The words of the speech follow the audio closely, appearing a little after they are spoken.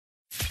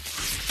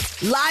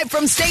Live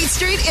from State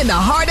Street in the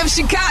heart of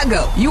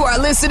Chicago, you are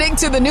listening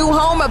to the new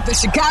home of the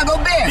Chicago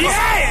Bears.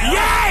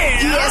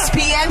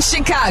 ESPN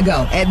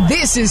Chicago. And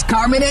this is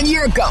Carmen and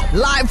Yurko,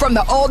 live from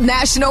the Old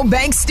National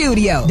Bank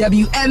Studio.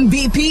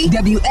 WMVP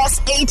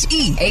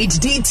WSHE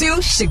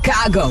HD2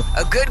 Chicago,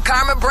 a good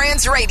Karma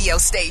Brands radio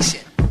station.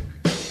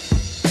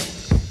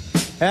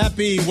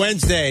 Happy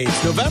Wednesday.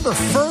 It's November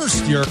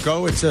 1st,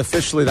 Yurko. It's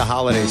officially the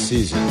holiday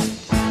season.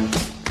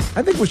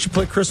 I think we should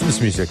play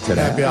Christmas music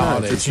today. Happy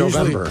holidays. It's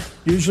November.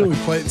 Usually we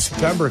play it in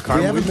September,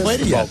 Carmen. We haven't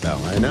played it yet, though.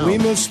 I know. We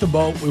missed the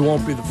boat. We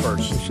won't be the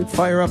first. We should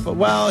fire up.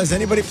 Well, is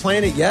anybody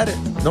playing it yet?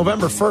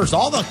 November 1st.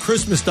 All the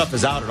Christmas stuff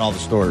is out at all the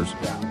stores.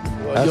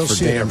 Yeah. Well, That's you'll for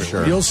see damn it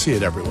sure. You'll see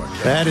it everywhere.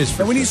 Yeah. That is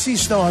for And when sure. you see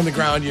snow on the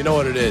ground, you know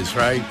what it is,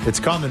 right? It's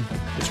coming.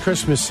 It's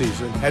Christmas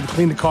season. Had to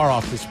clean the car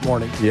off this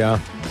morning. Yeah.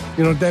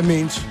 You know what that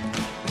means?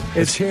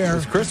 It's here.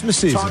 It's Christmas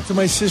season. Talked to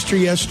my sister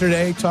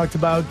yesterday. Talked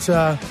about,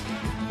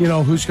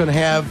 who's going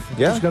to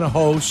who's going to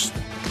host.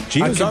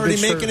 Gino's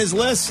already making his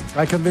list.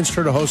 I convinced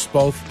her to host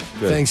both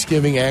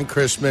Thanksgiving and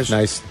Christmas.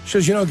 Nice.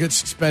 She says, it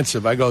gets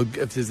expensive. I go,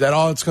 is that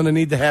all it's going to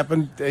need to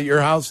happen at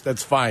your house?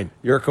 That's fine.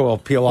 Yurko will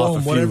peel off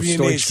a few whatever you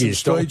need, some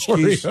Stoichkis.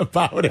 Don't worry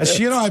about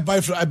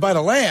it. I buy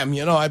the lamb.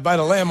 I buy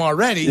the lamb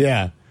already.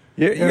 Yeah.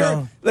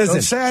 Listen,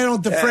 don't say I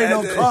don't defray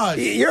no cause.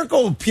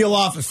 Yurko will peel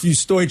off a few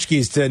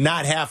Stoichkis to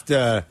not have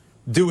to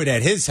do it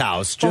at his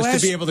house,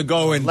 just to be able to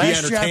go and be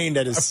entertained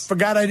at his I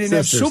forgot I didn't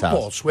have soup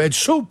bowls. We had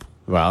soup.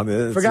 Well,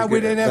 forgot we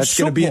didn't have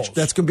soup bowls.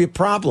 That's going to be a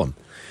problem.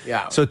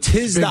 Yeah. So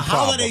 'tis the problem.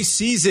 holiday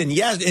season.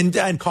 Yes,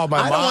 and call my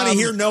I don't want to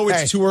hear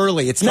it's too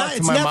early. It's not.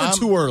 It's never mom.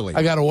 too early.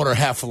 I got to order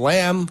half a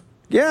lamb.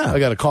 Yeah. I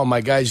got to call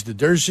my guys, the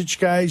Dursich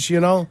guys.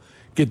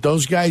 Get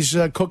those guys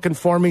cooking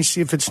for me.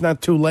 See if it's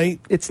not too late.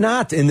 It's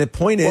not. And the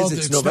point is,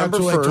 it's November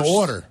not too 1st. late to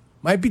order.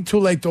 Might be too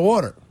late to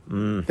order.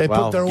 They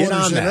put their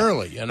orders in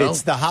early.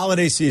 It's the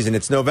holiday season.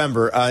 It's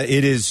November.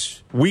 It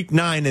is week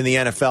 9 in the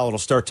NFL. It'll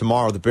start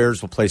tomorrow. The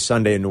Bears will play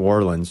Sunday in New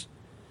Orleans.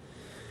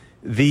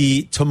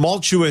 The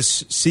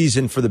tumultuous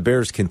season for the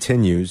Bears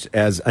continues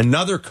as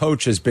another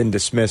coach has been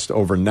dismissed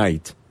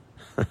overnight.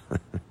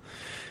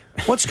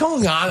 What's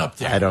going on up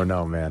there? I don't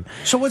know, man.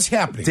 So what's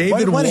happening?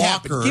 David what Walker.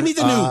 happened? Give me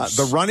the news.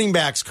 The running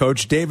backs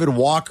coach, David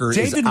Walker,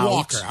 is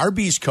out.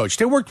 RB's coach.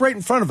 They worked right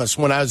in front of us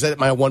when I was at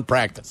my one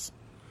practice.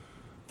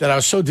 That I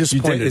was so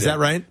disappointed. Is that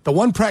right? The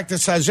one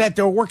practice I was at,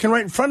 they were working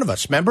right in front of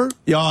us. Remember?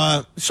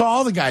 Yeah. Saw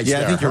all the guys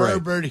there. I think you're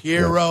Herbert, right.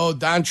 Hero,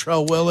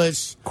 Dontrell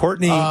Willis,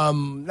 Courtney.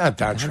 Not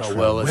Dontrell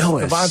Willis.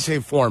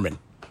 Devontae Foreman.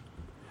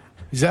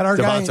 Is that our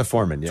guy? Devontae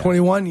Foreman. Yeah.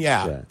 21.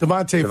 Yeah.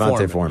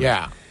 Devontae Foreman.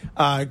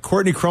 Yeah.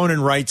 Courtney Cronin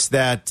writes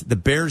that the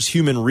Bears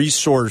Human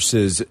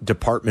Resources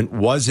Department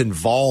was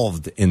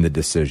involved in the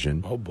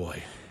decision. Oh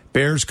boy.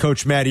 Bears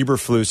coach Matt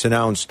Eberflus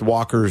announced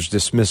Walker's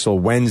dismissal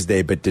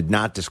Wednesday, but did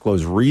not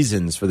disclose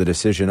reasons for the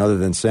decision other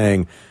than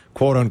saying,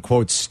 quote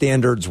unquote,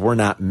 standards were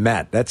not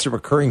met. That's a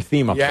recurring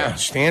theme up there. Yeah,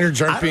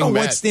 standards aren't being I don't know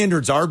met. what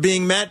standards are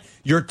being met.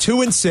 You're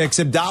 2-6.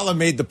 Abdallah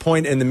made the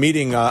point in the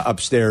meeting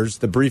upstairs,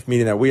 the brief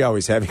meeting that we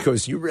always have. He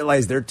goes, you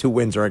realize their 2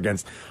 wins are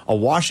against a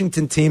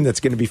Washington team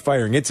that's going to be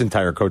firing its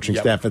entire coaching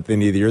staff at the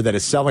end of the year, that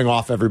is selling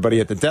off everybody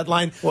at the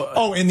deadline.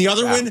 Well, and the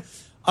other win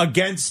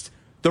against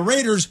the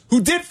Raiders,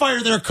 who did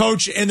fire their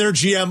coach and their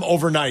GM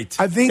overnight,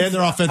 and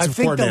their offensive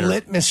coordinator. The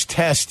litmus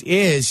test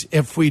is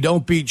if we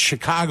don't beat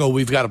Chicago,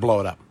 we've got to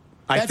blow it up.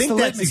 I think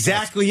that's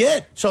exactly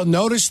it. So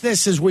notice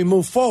this as we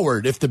move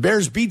forward. If the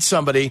Bears beat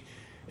somebody,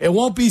 it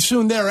won't be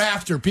soon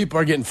thereafter people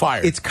are getting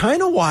fired. It's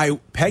kind of why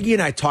Peggy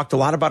and I talked a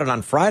lot about it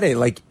on Friday.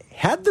 Like,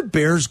 had the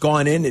Bears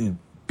gone in and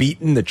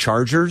beaten the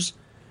Chargers?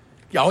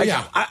 Oh,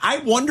 yeah.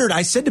 I wondered.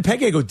 I said to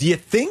Peggy, I go, do you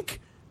think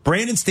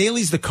Brandon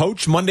Staley's the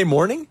coach Monday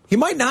morning? He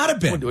might not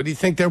have been. What do you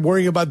think they're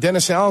worrying about?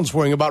 Dennis Allen's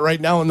worrying about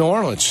right now in New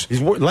Orleans. We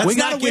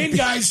got to win,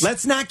 guys.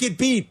 Let's not get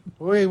beat.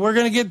 We're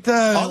going to get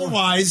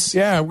otherwise.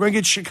 Yeah, we're going to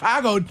get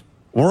Chicago'd.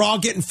 We're all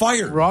getting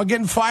fired. We're all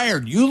getting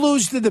fired. You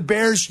lose to the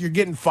Bears, you're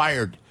getting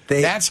fired.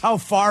 That's how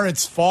far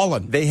it's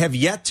fallen. They have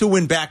yet to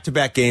win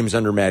back-to-back games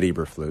under Matt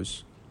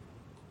Eberflus.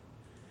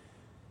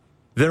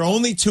 Their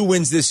only 2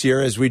 wins this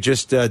year, as we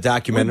just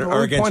documented,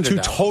 are against 2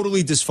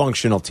 totally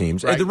dysfunctional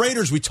teams. Right. And the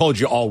Raiders, we told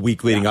you all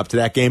week leading up to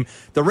that game,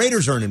 the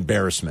Raiders are an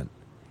embarrassment.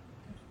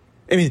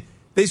 I mean,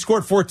 they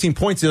scored 14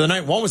 points the other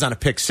night. One was on a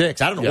pick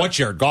 6. I don't know what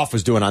Jared Goff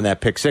was doing on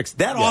that pick 6.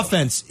 That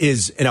offense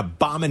is an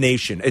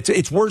abomination.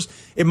 It's worse.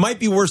 It might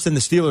be worse than the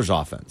Steelers'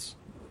 offense.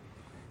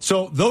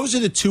 So those are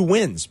the 2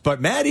 wins.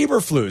 But Matt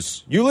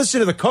Eberflus, you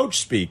listen to the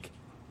coach speak,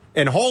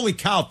 and holy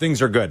cow,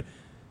 things are good.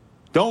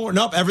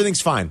 Nope,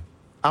 everything's fine.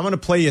 I'm going to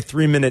play you a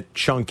 3-minute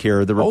chunk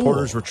here. The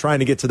reporters were trying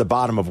to get to the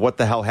bottom of what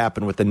the hell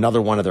happened with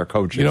another one of their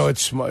coaches. You know,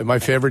 it's my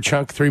favorite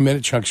chunk.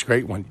 3-minute chunk's a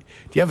great one. Do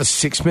you have a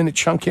 6-minute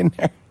chunk in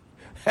there?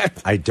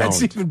 I don't.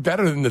 That's even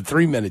better than the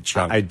 3-minute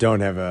chunk. I don't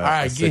have a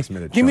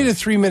 6-minute chunk. Give me the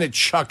 3-minute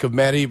chunk of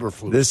Matt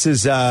Eberflus. This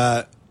is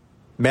Matt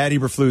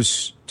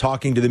Eberflus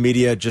talking to the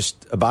media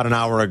just about an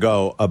hour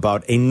ago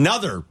about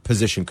another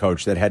position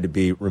coach that had to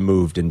be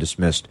removed and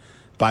dismissed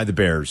by the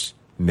Bears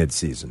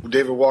midseason.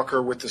 David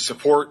Walker, with the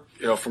support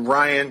from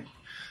Ryan,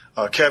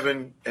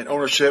 Kevin, and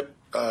ownership,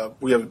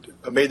 we have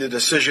made the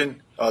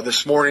decision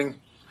this morning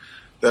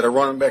that our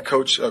running back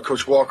coach,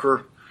 Coach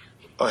Walker,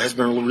 has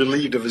been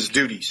relieved of his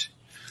duties.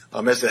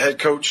 As the head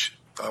coach,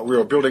 we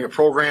are building a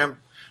program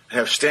and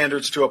have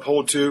standards to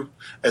uphold to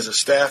as a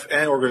staff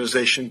and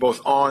organization,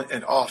 both on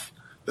and off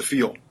the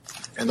field.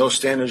 And those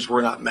standards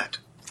were not met.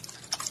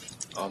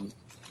 I'm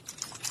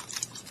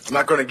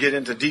not going to get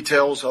into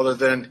details other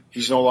than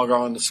he's no longer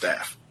on the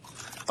staff.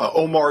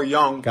 Omar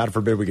Young, God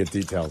forbid we get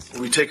details,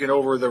 will be taking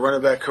over the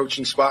running back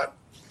coaching spot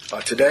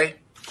today.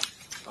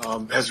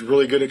 Has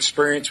really good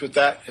experience with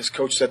that. Has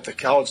coached at the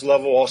college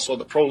level, also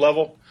the pro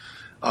level.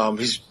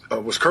 He's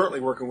was currently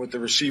working with the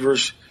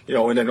receivers,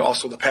 and then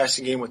also the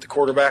passing game with the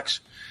quarterbacks.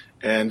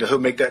 And he'll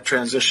make that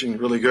transition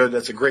really good.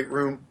 That's a great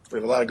room. We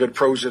have a lot of good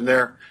pros in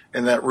there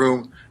in that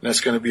room, and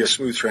that's going to be a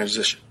smooth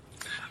transition.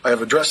 I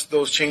have addressed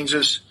those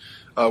changes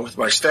with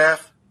my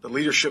staff, the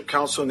leadership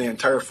council, and the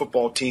entire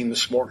football team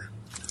this morning.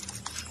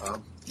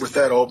 With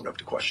that, I'll open up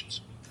to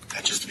questions.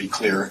 And just to be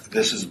clear,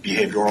 this is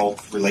behavioral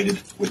related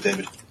with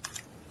David?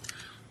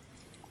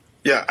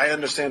 Yeah, I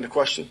understand the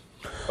question,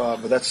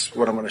 but that's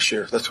what I'm going to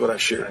share. That's what I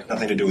share.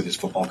 Nothing to do with his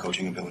football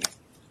coaching ability.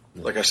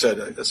 Like I said,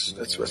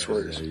 that's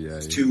where it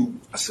is. Two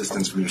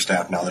assistants from your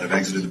staff now that have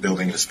exited the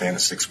building in a span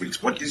of 6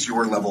 weeks. What is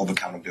your level of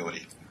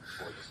accountability?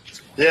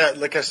 Yeah,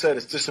 like I said,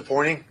 it's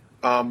disappointing,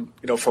 from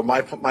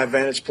my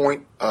vantage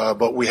point,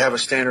 but we have a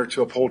standard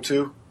to uphold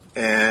to,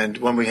 and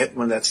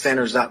when that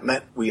standard is not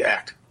met, we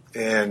act,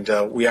 and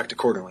we act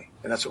accordingly,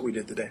 and that's what we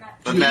did today.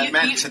 But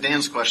Matt, to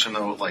Dan's question,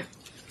 though,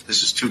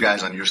 this is two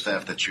guys on your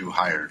staff that you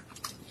hired.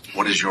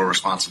 What is your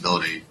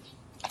responsibility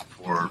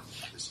for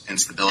this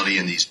instability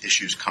and these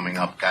issues coming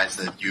up? Guys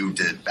that you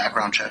did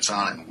background checks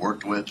on and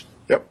worked with?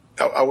 Yep.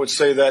 I would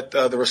say that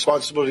the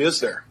responsibility is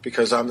there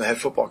because I'm the head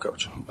football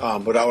coach.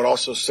 But I would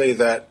also say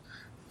that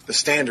the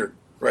standard,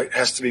 right,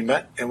 has to be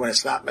met. And when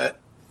it's not met,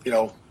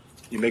 you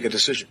make a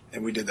decision.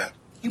 And we did that.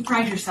 You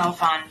pride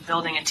yourself on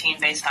building a team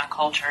based on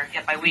culture,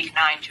 yet by week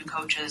 9, 2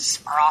 coaches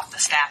are off the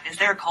staff. Is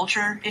there a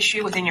culture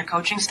issue within your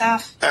coaching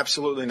staff?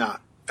 Absolutely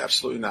not.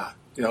 Absolutely not.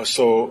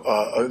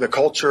 The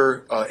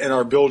culture in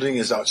our building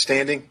is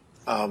outstanding.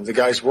 The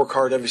guys work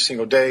hard every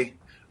single day.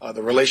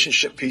 The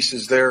relationship piece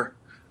is there.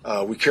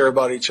 We care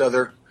about each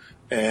other,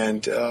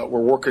 and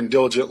we're working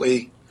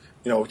diligently,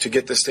 to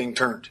get this thing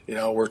turned.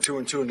 We're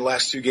 2-2 in the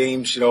last 2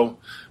 games.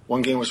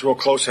 One game was real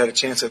close, had a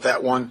chance at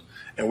that one,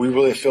 and we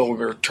really feel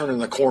we're turning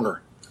the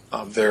corner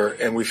there,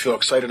 and we feel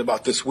excited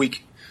about this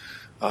week.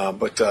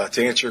 But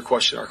to answer your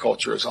question, our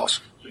culture is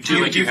awesome. Do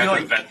you feel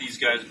like vet these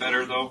guys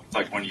better though?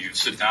 Like when you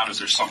sit down, is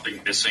there something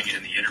missing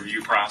in the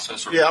interview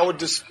process? Yeah, I would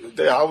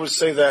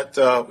say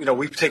that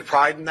we take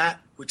pride in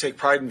that. We take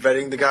pride in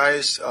vetting the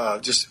guys,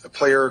 just a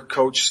player,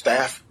 coach,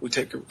 staff. We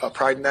take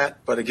pride in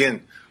that. But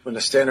again, when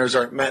the standards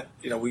aren't met,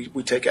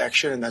 we take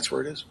action, and that's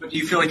where it is. But do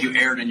you feel like you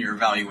erred in your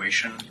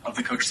evaluation of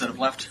the coaches that have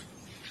left?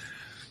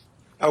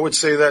 I would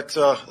say that,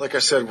 like I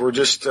said,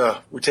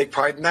 we take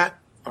pride in that.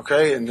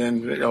 Okay, and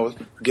then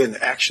again,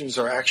 actions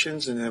are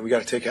actions, and then we got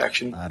to take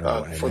action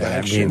for the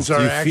actions.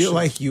 Do you feel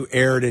like you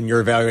erred in your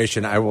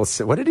evaluation? I will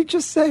say. What did he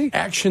just say?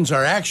 Actions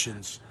are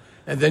actions,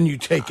 and then you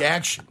take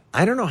action.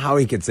 I don't know how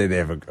he could say they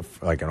have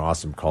an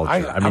awesome culture.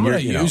 I'm going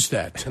to use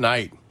that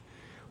tonight.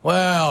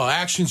 Well,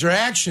 actions are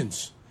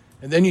actions,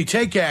 and then you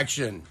take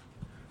action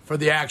for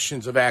the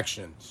actions of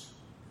actions.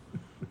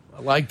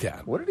 I like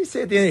that. What did he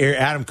say at the end here?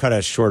 Adam cut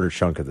a shorter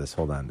chunk of this.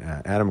 Hold on.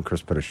 Adam and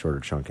Chris put a shorter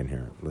chunk in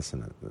here.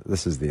 Listen,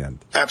 this is the end.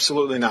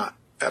 Absolutely not.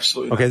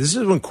 Absolutely okay, not. This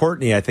is when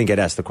Courtney, I think, had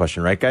asked the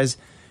question, right, guys?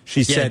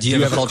 She said, do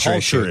you have a culture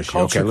issue?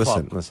 Okay,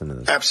 listen to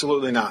this.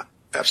 Absolutely not.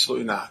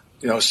 Absolutely not.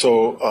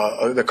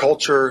 The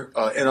culture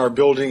in our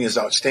building is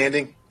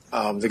outstanding.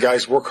 The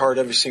guys work hard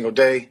every single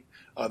day.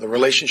 The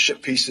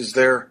relationship piece is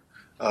there.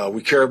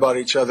 We care about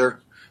each other,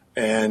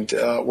 and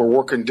we're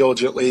working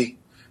diligently,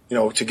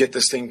 to get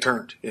this thing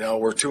turned.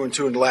 We're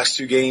 2-2 in the last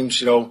 2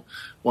 games.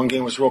 One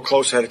game was real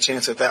close, had a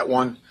chance at that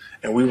one,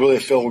 and we really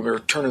feel we're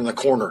turning the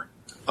corner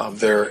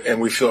there,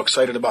 and we feel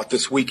excited about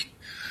this week.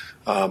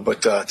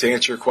 But to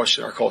answer your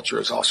question, our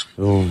culture is awesome.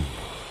 Ooh.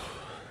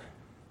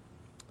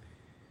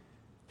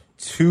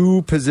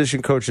 2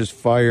 position coaches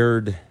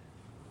fired.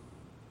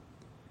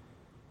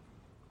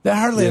 That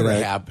hardly ever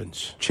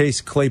happens.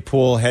 Chase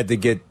Claypool had to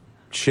get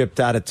shipped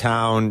out of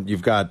town.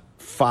 You've got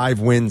 5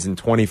 wins in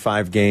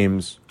 25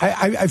 games.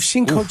 I've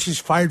seen coaches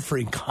fired for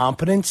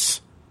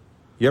incompetence.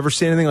 You ever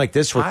see anything like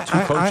this where 2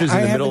 coaches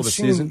in the middle of the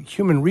season?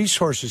 Human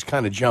resources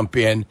kind of jump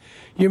in.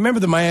 You remember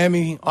the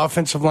Miami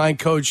offensive line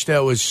coach that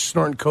was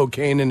snorting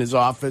cocaine in his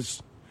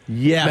office?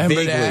 Yeah, remember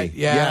vaguely. That?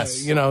 Yeah,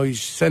 yes.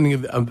 He's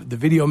sending the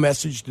video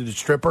message to the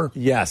stripper.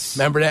 Yes.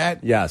 Remember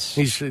that? Yes.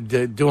 He's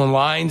doing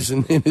lines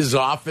in his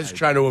office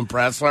trying to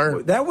impress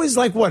her. That was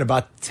like, what,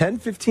 about 10,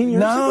 15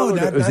 years ago? No,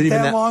 not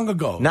that long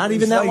ago. Not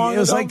even that long ago? It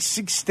was like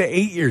 6 to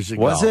 8 years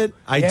ago. Was it?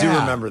 I do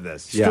remember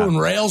this. He's doing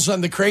rails on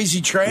the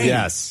crazy train.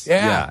 Yes.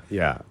 Yeah.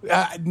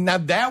 Now,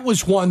 that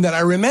was one that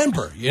I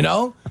remember,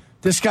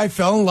 This guy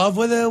fell in love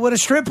with a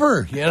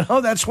stripper.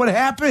 That's what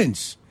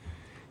happens.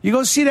 You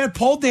go see that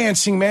pole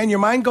dancing, man. Your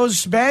mind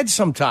goes bad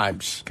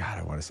sometimes. God,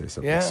 I want to say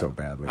something so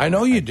badly. I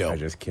know you do. I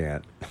just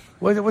can't.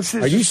 What's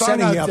this? Are you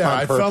setting me up there? on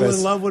purpose? I fell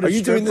in love with Are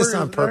you doing this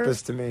on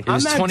purpose to me? It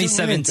was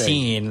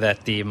 2017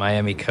 that the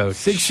Miami coach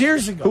 6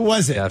 years ago. Who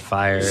was it? Got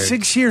fired.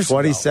 6 years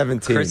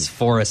 2017. Chris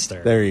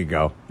Forrester. There you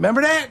go.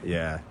 Remember that?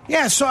 Yeah.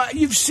 Yeah, so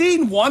you've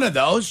seen one of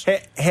those.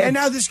 And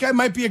now this guy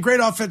might be a great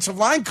offensive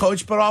line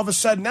coach, but all of a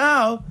sudden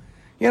now,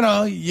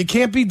 you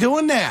can't be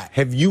doing that.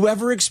 Have you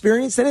ever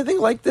experienced anything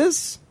like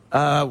this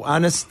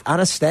on a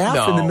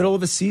staff in the middle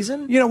of a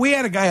season? We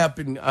had a guy up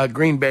in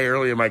Green Bay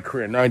early in my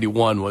career.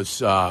 91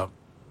 was...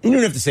 you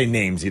don't have to say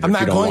names either. I'm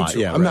not going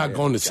to. I'm not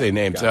going to say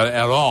names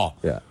at all.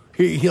 Yeah.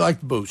 He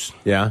liked booze.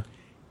 Yeah.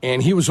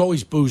 And he was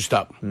always boozed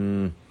up.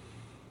 On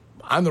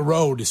the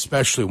road,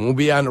 especially. When we'll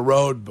be on the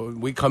road,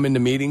 we come into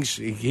meetings,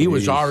 he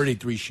was already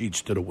 3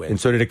 sheets to the wind. And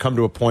so did it come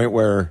to a point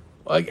where...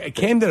 It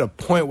came to a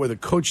point where the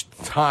coach at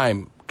the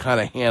time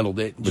kind of handled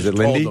it. Was it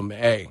Lindy? Told him,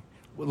 hey.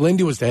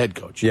 Lindy was the head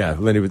coach. Yeah,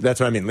 Lindy was. That's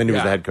what I mean. Lindy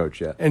was the head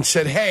coach, yeah. And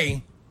said,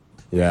 hey.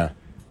 Yeah.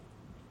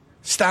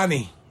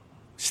 Stani,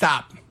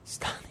 stop.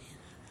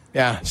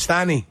 Yeah,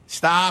 Stani,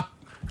 stop.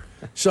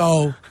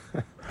 So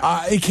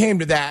it came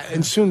to that,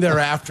 and soon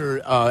thereafter,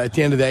 at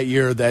the end of that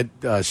year,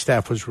 that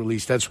staff was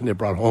released. That's when they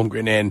brought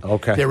Holmgren in.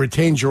 Okay. They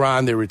retained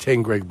Giron, they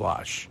retained Greg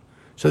Blasch.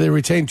 So they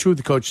retained 2 of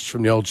the coaches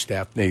from the old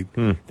staff. They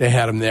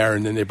had them there,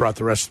 and then they brought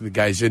the rest of the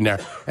guys in there.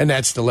 And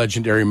that's the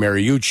legendary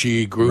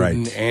Mariucci,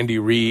 Gruden, Andy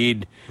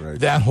Reid. Right.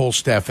 That whole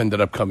staff ended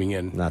up coming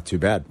in. Not too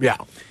bad. Yeah.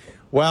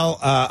 Well,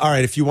 all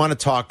right, if you want to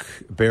talk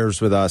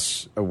Bears with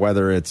us,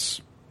 whether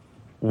it's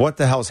what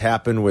the hell's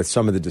happened with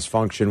some of the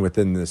dysfunction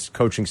within this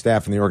coaching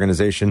staff and the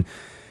organization,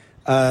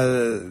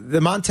 the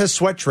Montez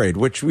Sweat trade,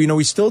 which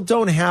we still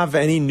don't have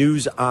any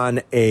news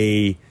on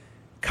a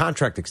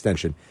contract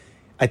extension.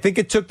 I think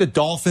it took the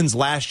Dolphins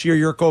last year,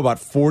 Yurko, about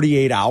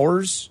 48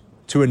 hours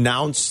to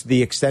announce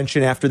the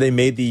extension after they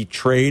made the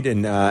trade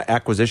and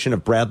acquisition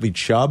of Bradley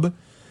Chubb.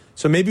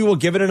 So maybe we'll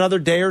give it another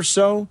day or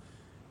so.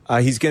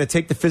 He's going to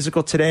take the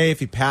physical today. If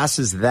he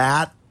passes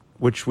that,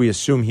 which we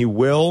assume he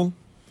will,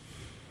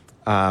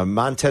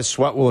 Montez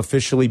Sweat will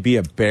officially be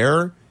a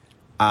Bear.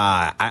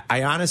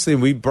 I honestly,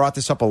 we brought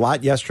this up a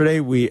lot yesterday.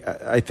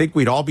 I think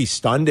we'd all be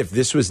stunned if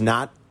this was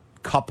not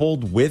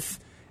coupled with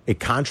a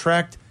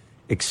contract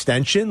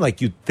extension. Like,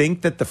 you'd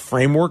think that the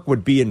framework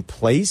would be in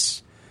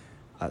place.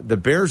 The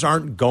Bears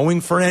aren't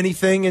going for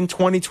anything in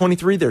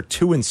 2023. They're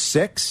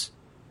 2-6.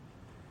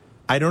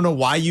 I don't know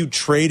why you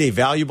trade a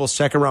valuable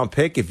second-round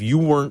pick if you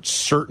weren't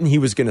certain he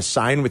was going to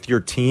sign with your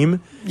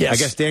team. Yes. I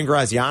guess Dan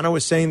Graziano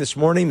was saying this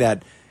morning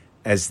that,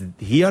 as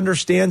he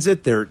understands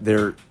it,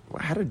 they're.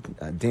 How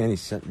did Danny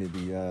sent me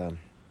the?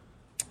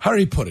 How did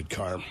he put it,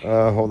 Carm?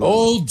 Hold on.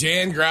 Old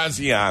Dan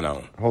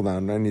Graziano. Hold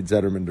on, I need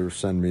Zetterman to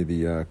send me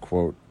the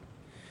quote.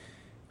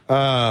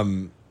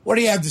 What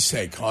do you have to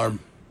say, Carm?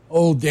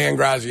 Old Dan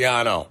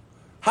Graziano.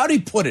 How did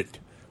he put it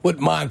with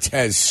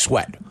Montez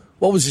Sweat?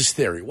 What was his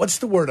theory? What's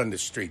the word on the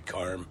street,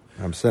 Carm?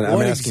 I'm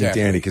asking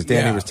Danny, because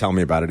Danny was telling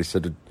me about it. He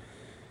said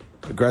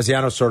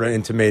Graziano sort of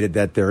intimated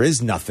that there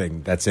is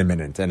nothing that's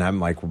imminent, and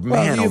I'm like,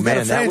 man, you've got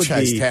a that would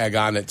franchise be tag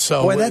on it.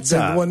 So boy, that's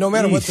no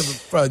matter what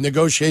the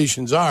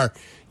negotiations are,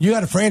 you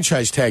got a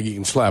franchise tag you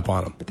can slap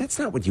on them. But that's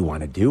not what you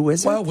want to do,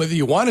 is it? Well, whether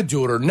you want to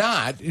do it or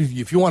not,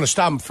 if you want to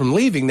stop them from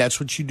leaving, that's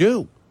what you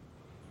do.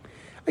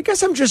 I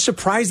guess I'm just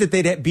surprised that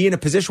they'd be in a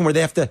position where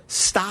they have to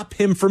stop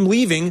him from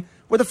leaving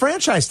with a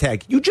franchise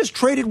tag. You just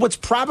traded what's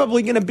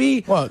probably going to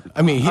be. Well,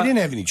 I mean, he didn't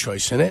have any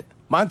choice in it.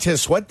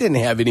 Montez Sweat didn't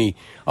have any.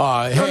 No,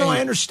 I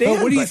understand.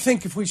 But what do you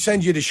think if we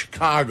send you to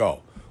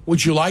Chicago?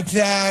 Would you like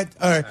that?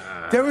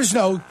 There was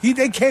no.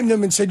 They came to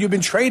him and said, "You've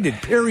been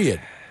traded." Period.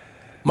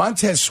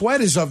 Montez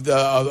Sweat is of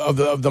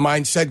the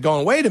mindset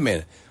going, "Wait a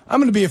minute, I'm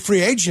going to be a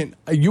free agent.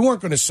 You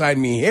weren't going to sign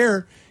me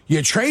here.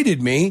 You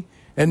traded me."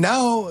 And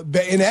now,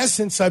 in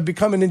essence, I've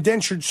become an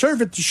indentured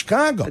servant to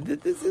Chicago.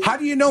 How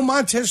do you know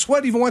Montez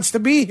Sweat even wants to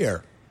be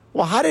here?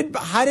 Well, how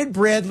did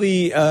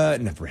Bradley?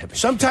 Not Bradley.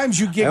 Sometimes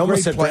you get I almost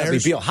great said players. Bradley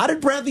Beal. How did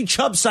Bradley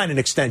Chubb sign an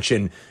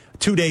extension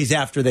 2 days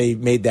after they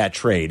made that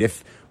trade?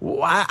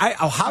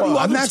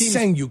 I'm not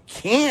saying you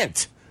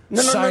can't.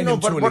 Sign him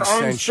but to an what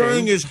extension. I'm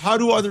saying is, how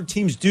do other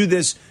teams do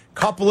this?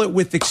 Couple it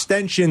with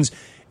extensions,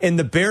 and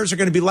the Bears are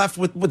going to be left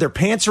with their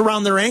pants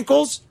around their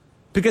ankles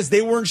because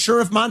they weren't sure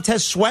if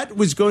Montez Sweat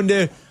was going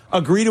to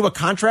agree to a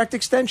contract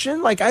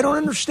extension? Like, I don't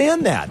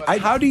understand that.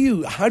 How do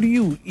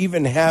you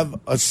even have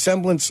a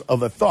semblance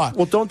of a thought?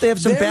 Well, don't they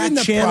have some back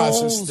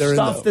channel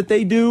stuff that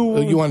they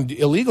do? You want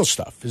illegal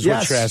stuff is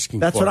what you're asking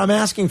for. That's what I'm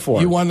asking for.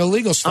 You want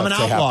illegal stuff I'm an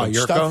to outlaw, happen.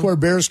 Yurko. Stuff where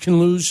Bears can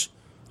lose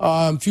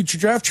future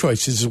draft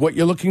choices is what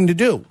you're looking to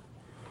do.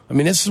 I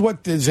mean, this is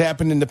what has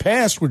happened in the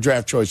past where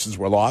draft choices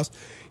were lost.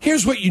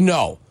 Here's what you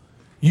know.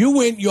 You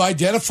went, you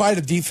identified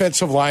a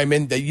defensive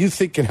lineman that you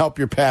think can help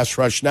your pass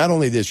rush, not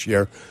only this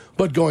year,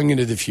 but going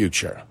into the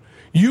future.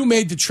 You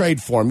made the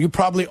trade for him. You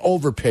probably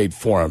overpaid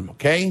for him,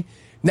 okay?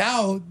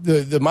 Now,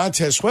 the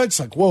Montez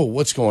Sweat's like, whoa,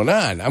 what's going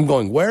on? I'm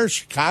going, where?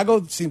 Chicago?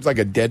 It seems like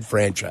a dead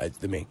franchise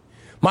to me.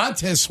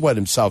 Montez Sweat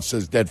himself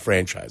says dead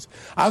franchise.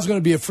 I was going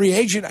to be a free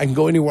agent. I can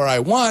go anywhere I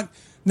want.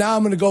 Now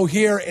I'm going to go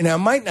here, and I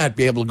might not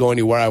be able to go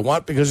anywhere I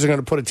want because they're going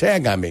to put a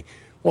tag on me.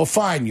 Well,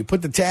 fine. You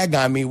put the tag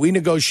on me. We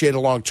negotiate a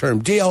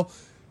long-term deal,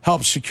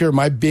 help secure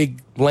my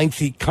big,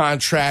 lengthy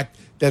contract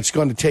that's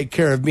going to take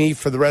care of me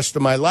for the rest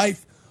of my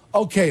life.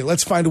 Okay,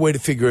 let's find a way to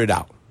figure it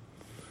out.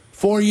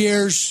 4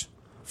 years,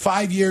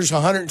 5 years,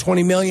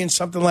 $120 million,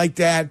 something like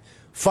that.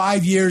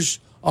 5 years,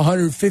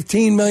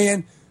 $115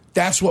 million.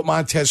 That's what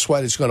Montez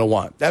Sweat is going to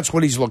want. That's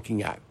what he's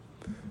looking at.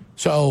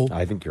 So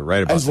I think you're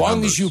right about as long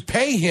numbers. as you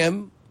pay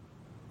him,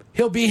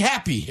 he'll be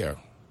happy here.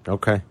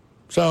 Okay.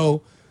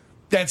 So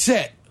that's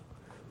it.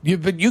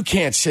 But you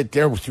can't sit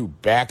there through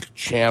back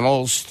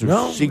channels,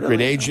 through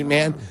secret agent,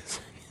 man.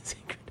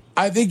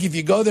 I think if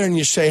you go there and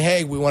you say,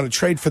 hey, we want to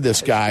trade for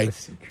this guy,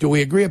 do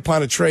we agree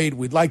upon a trade?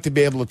 We'd like to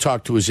be able to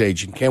talk to his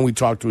agent. Can we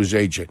talk to his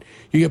agent?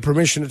 You get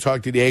permission to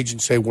talk to the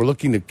agent, say, we're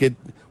looking to get,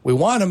 we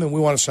want him and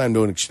we want to sign him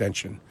to an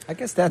extension. I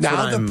guess that's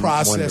now what the I'm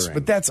process, wondering.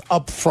 But that's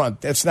up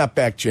front. That's not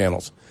back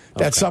channels.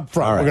 That's up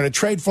front. All right. We're going to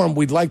trade for him.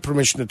 We'd like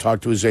permission to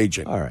talk to his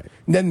agent. All right.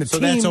 And then the So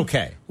team, that's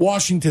okay.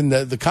 Washington,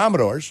 the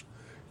Commodores,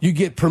 you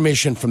get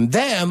permission from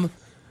them.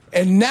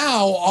 And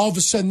now, all of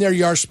a sudden, there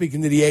you are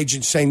speaking to the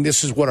agent saying,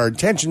 this is what our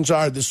intentions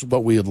are. This is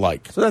what we would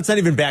like. So that's not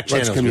even back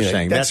channels you're communicate.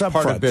 saying. That's That's up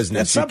part front. of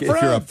business That's if up you're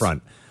front. up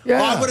front.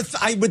 Yeah. Well,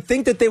 I would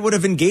think that they would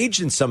have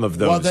engaged in some of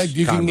those. Well,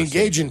 you can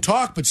engage in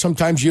talk, but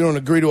sometimes you don't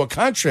agree to a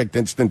contract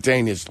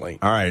instantaneously.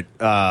 All right.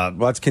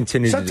 Let's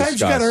continue to discuss.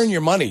 Sometimes you got to earn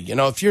your money. You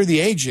know, if you're the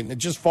agent, it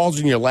just falls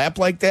in your lap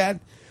like that.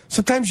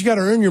 Sometimes you got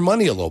to earn your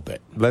money a little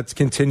bit. Let's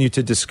continue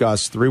to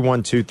discuss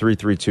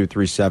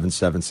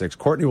 312-332-3776.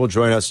 Courtney will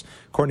join us.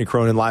 Courtney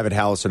Cronin live at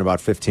Halas in about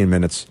 15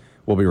 minutes.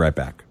 We'll be right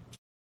back.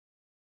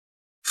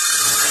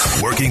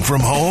 Working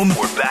from home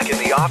or back in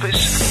the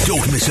office?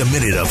 Don't miss a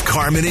minute of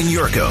Carmen and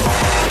Yurko.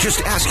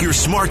 Just ask your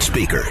smart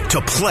speaker to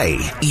play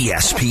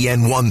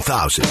ESPN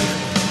 1000.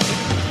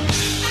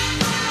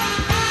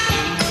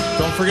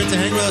 Don't forget to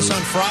hang with us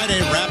on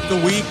Friday. Wrap the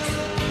week.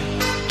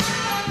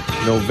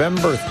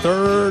 November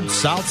 3rd,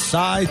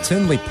 Southside,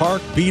 Tinley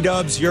Park,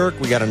 B-Dubs, Yerk.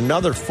 We got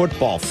another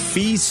football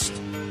feast.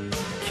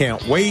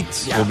 Can't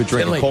wait. Yeah, we'll be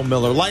drinking Tinley. Cold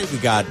Miller Lite. We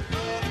got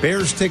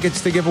Bears tickets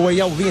to give away.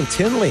 Yeah, we'll be in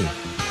Tinley.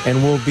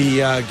 And we'll be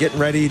getting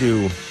ready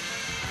to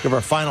give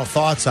our final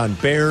thoughts on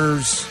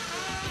Bears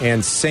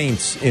and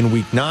Saints in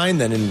Week 9.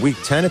 Then in Week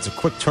 10, it's a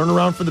quick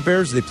turnaround for the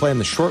Bears. They play in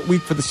the short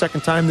week for the second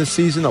time this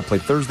season. They'll play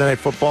Thursday Night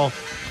Football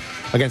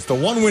against the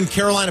one-win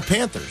Carolina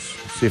Panthers.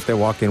 See if they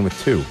walk in with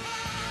 2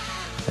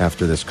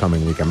 after this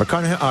coming weekend. But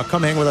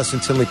come hang with us in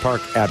Tinley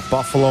Park at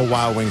Buffalo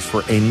Wild Wings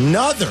for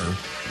another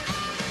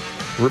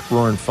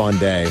rip-roaring fun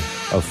day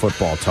of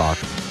football talk.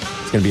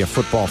 It's going to be a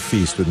football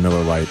feast with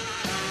Miller Lite.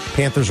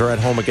 Panthers are at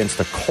home against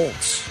the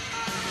Colts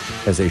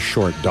as a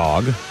short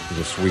dog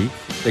this week.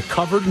 They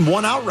covered and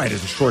won outright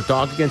as a short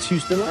dog against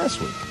Houston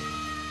last week.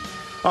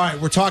 All right,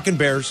 we're talking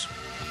Bears.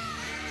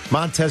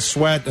 Montez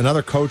Sweat,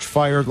 another coach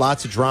fired,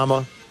 lots of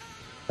drama.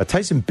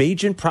 Tyson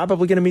Bagent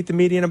probably going to meet the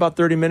media in about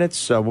 30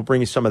 minutes. We'll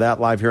bring you some of that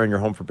live here on your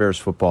home for Bears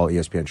football,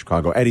 ESPN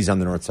Chicago. Eddie's on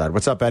the north side.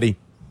 What's up, Eddie?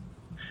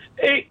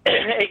 Hey,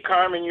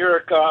 Carmen,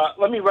 Yurk.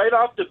 Let me right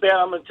off the bat,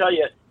 I'm going to tell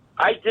you,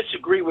 I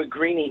disagree with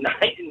Greeny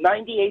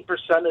 98%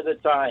 of the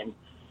time.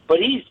 But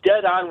he's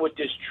dead on with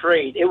this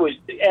trade. It was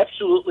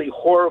absolutely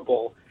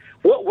horrible.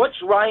 What's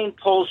Ryan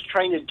Poles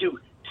trying to do?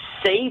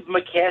 Save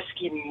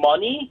McCaskey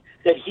money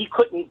that he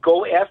couldn't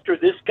go after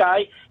this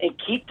guy and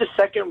keep the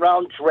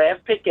second-round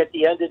draft pick at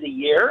the end of the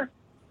year?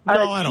 No,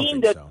 I don't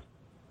think so.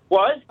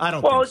 What? I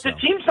don't well, think so. the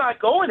team's not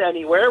going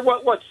anywhere.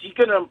 What's he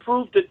going to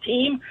improve the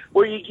team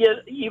where you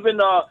get even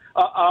a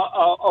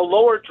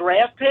lower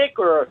draft pick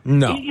or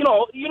no? You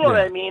know what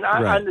I mean.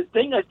 Right. On the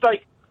thing, it's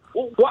like,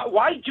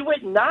 why do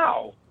it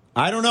now?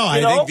 I don't know.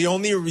 I think the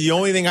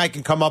only thing I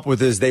can come up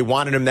with is they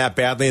wanted him that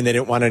badly and they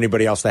didn't want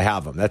anybody else to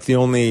have him. That's the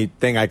only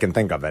thing I can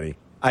think of, Eddie.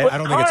 I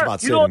don't think it's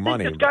about saving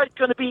money. You don't think this guy's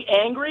going to be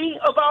angry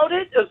about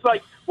it? It's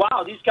like,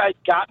 wow, these guys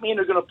got me and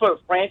they're going to put a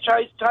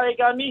franchise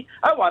tag on me?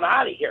 I want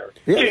out of here.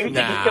 Yeah. You think he's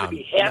going to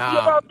be happy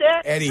about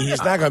that? Eddie, he's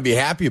not going to be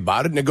happy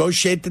about it.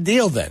 Negotiate the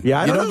deal then.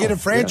 Yeah, you don't get a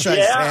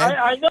franchise tag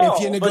I know,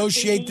 if you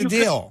negotiate the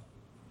deal.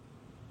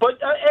 But,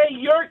 hey,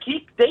 York,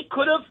 they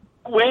could have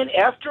went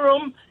after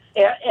him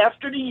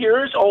after the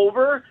year is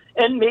over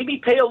and maybe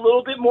pay a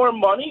little bit more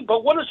money.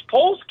 But what does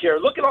Poles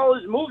care? Look at all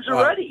his moves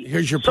already.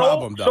 Here's your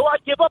problem, though. So I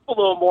give up a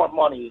little more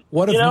money.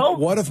 What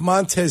if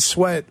Montez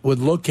Sweat would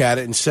look at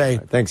it and say,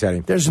 thanks,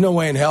 Eddie. There's no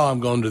way in hell I'm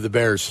going to the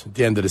Bears at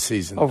the end of the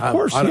season. Of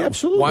course,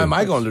 absolutely. Why am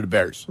I going to the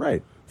Bears?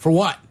 Right. For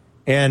what?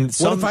 And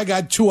what if I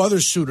got 2 other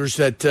suitors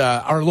that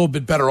are a little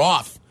bit better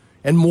off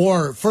and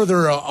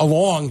further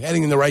along,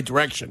 heading in the right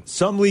direction?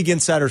 Some league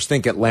insiders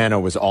think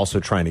Atlanta was also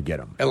trying to get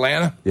him.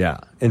 Atlanta? Yeah.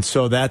 And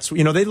so that's,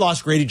 they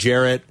lost Grady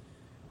Jarrett.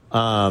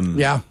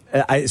 Yeah.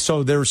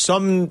 So there's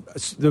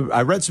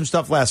I read some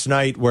stuff last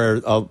night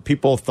where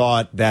people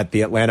thought that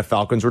the Atlanta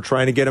Falcons were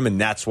trying to get him, and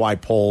that's why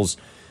Poles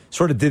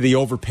sort of did the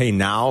overpay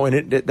now.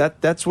 And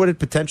that's what it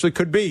potentially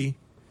could be,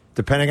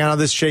 depending on how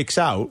this shakes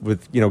out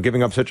with,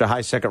 giving up such a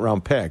high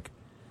second-round pick.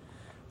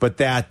 But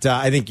that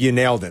I think you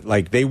nailed it.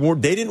 Like they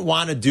didn't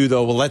want to do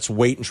though. Well, let's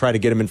wait and try to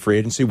get him in free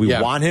agency. We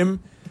want him.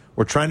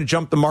 We're trying to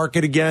jump the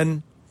market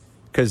again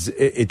because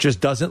it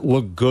just doesn't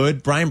look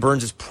good. Brian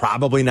Burns is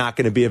probably not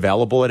going to be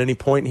available at any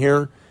point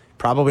here.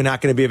 Probably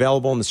not going to be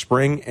available in the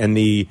spring, and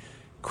the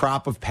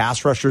crop of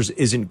pass rushers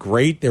isn't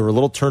great. They were a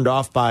little turned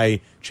off by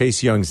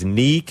Chase Young's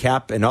knee.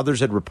 Cap and others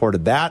had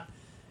reported that.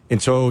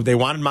 And so they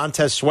wanted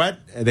Montez Sweat.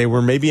 They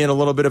were maybe in a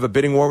little bit of a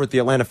bidding war with the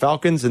Atlanta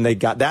Falcons, and they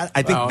got that.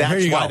 I think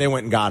that's why they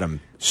went and got him.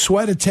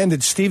 Sweat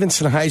attended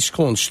Stevenson High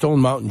School in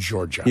Stone Mountain,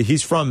 Georgia. Yeah,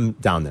 he's from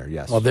down there,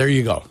 yes. Well, there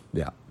you go.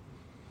 Yeah.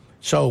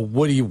 So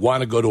what do you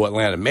want to go to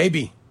Atlanta?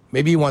 Maybe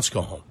he wants to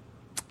go home.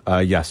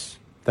 Yes,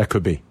 that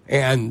could be.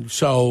 And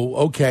so,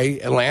 okay,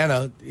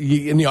 Atlanta,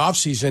 in the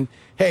offseason,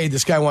 hey,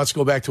 this guy wants to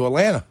go back to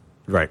Atlanta.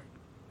 Right.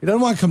 He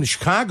doesn't want to come to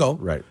Chicago.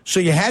 Right. So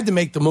you had to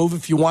make the move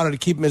if you wanted to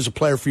keep him as a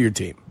player for your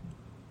team.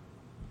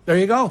 There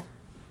you go.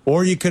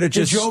 Or you could have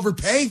just... Did you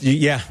overpay?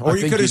 Yeah. Or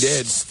you could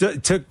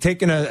have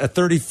taken a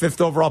 35th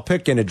overall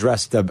pick and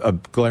addressed a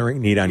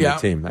glaring need on your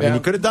team. I mean,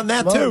 you could have done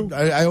that, too.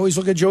 I always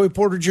look at Joey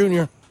Porter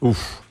Jr.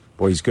 Oof.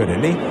 Boy, he's good,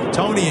 isn't he?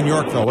 Tony in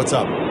Yorkville, what's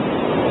up?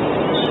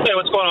 Hey,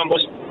 what's going on,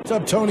 boys? What's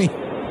up, Tony?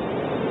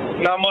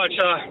 Not much.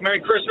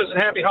 Merry Christmas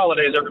and Happy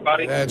Holidays,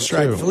 everybody. That's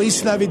right.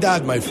 Feliz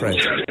Navidad, my friend.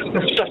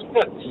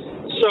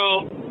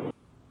 So,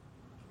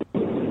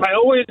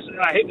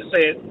 I hate to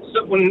say it,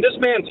 so when this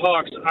man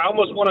talks, I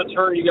almost want to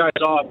turn you guys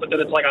off, but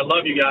then it's like, I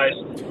love you guys.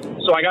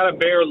 So I got to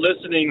bear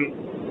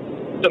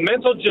listening. The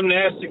mental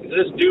gymnastics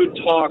this dude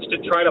talks to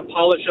try to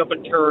polish up a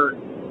turd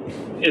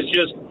is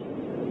just,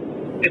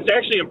 it's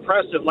actually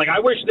impressive. Like, I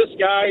wish this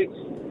guy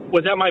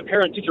was at my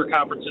parent-teacher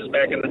conferences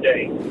back in the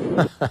day.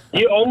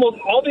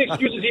 All the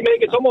excuses he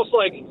makes, it's almost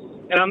like,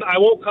 and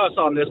I won't cuss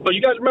on this, but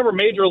you guys remember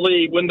Major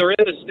League when they're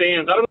in the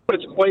stands? I don't know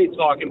if it's Quaid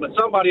talking, but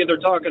somebody, they're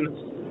talking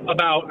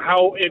about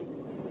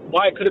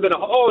why it could have been it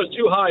was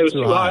too high, it was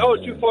too high, oh,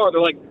 it's too far.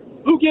 They're like,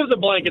 who gives a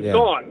blank? It's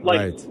gone.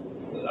 Like,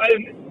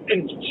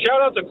 and shout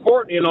out to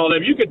Courtney and all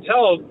them. You could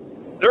tell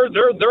they're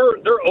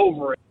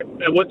over it,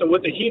 and with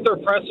the heat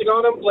they're pressing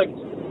on them. Like,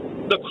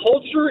 the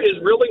culture is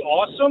really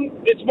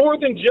awesome. It's more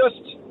than just.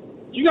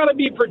 You got to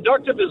be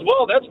productive as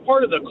well. That's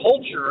part of the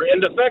culture.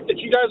 And the fact that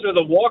you guys are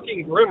the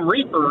walking Grim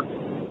Reaper,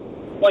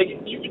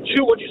 like,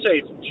 what'd you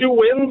say, 2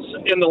 wins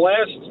in the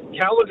last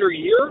calendar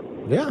year?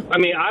 Yeah. I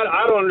mean,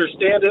 I don't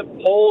understand it.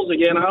 Polls,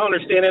 again, I don't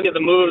understand any of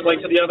the moves,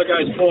 like to the other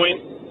guy's point.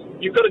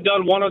 You could have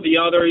done one or the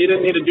other. You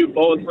didn't need to do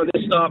both for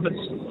this stuff.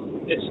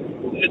 It's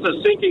a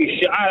sinking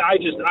ship.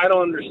 I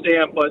don't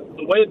understand. But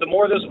the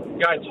more this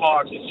guy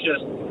talks,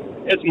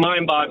 it's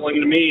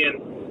mind-boggling to me. And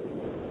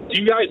do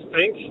you guys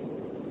think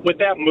with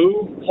that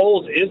move,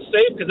 Poles is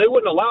safe? Because they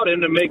wouldn't allow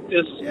him to make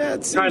this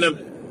kind of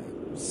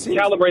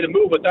calibrated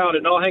move without it.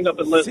 And I'll hang up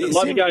and listen.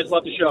 Love you guys.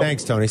 Love the show.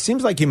 Thanks, Tony.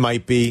 Seems like he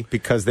might be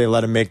because they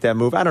let him make that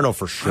move. I don't know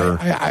for sure.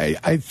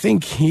 I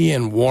think he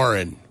and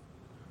Warren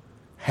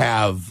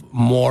have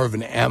more of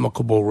an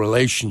amicable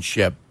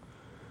relationship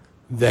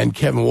than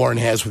Kevin Warren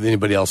has with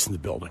anybody else in the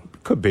building.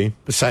 Could be.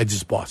 Besides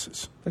his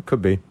bosses. That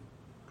could be.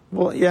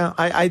 Well, yeah,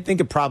 I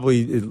think it probably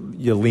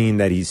you lean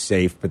that he's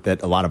safe, but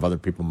that a lot of other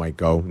people might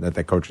go.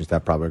 That coaching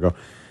staff probably go.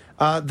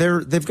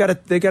 They've got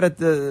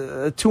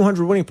a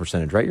 200 winning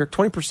percentage, right? You're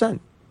 20%.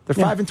 They're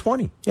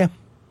 5-20. Yeah,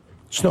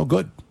 it's no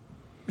good.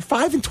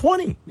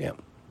 5-20. Yeah,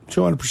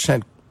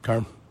 200%,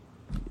 Carm.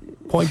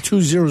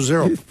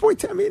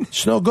 0.200. I mean,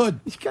 it's no good.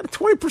 You got a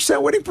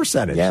 20% winning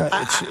percentage. Yeah,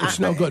 it's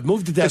no good.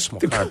 Move the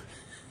decimal, Carm.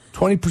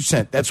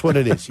 20%. That's what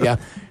it is. Yeah.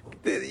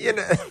 You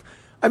know.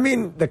 I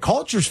mean, the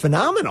culture's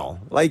phenomenal.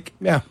 Like,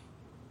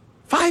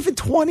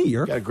 5-20.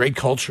 You're got a great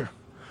culture.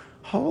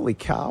 Holy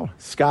cow.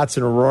 Scott's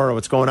in Aurora.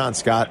 What's going on,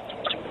 Scott?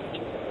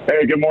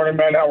 Hey, good morning,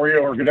 man. How are you?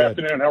 Or good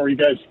afternoon. How are you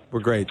guys?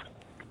 We're great.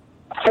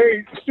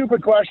 Hey,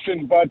 stupid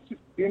question, but,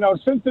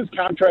 since this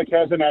contract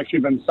hasn't actually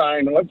been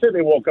signed, and let's say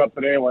they woke up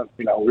today and went,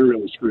 we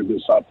really screwed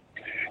this up.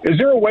 Is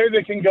there a way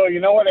they can go,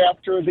 you know what,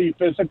 after the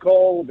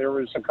physical, there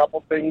was a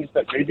couple things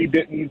that maybe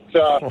didn't,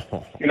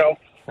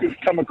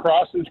 come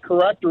across as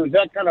correct, or is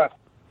that kind of,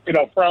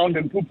 frowned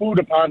and poo-pooed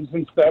upon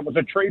since that was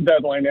a trade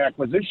deadline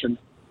acquisition?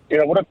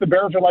 What if the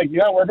Bears are like,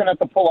 we're going to have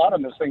to pull out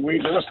on this thing.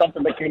 There was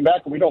something that came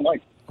back and we don't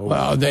like.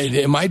 Well,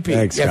 it might be.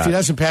 Thanks, if he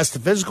doesn't pass the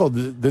physical,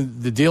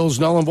 the deal is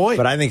null and void.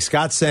 But I think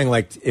Scott's saying,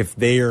 like, if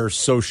they are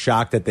so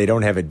shocked that they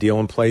don't have a deal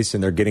in place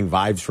and they're getting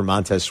vibes from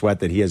Montez Sweat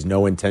that he has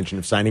no intention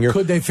of signing her.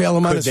 Could they fail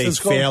him on his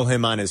physical? Could they fail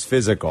him on his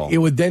physical? It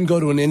would then go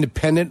to an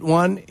independent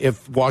one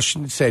if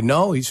Washington said,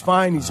 no, he's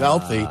fine, he's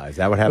healthy. Is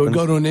that what happens? It would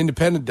go to an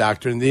independent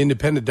doctor, and the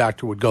independent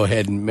doctor would go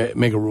ahead and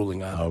make a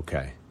ruling on it.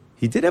 Okay.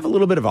 He did have a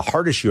little bit of a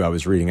heart issue I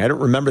was reading. I don't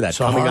remember that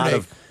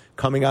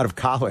coming out of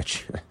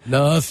college.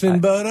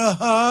 Nothing but a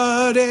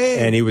heartache.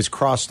 And he was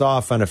crossed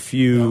off on a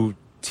few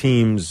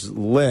teams'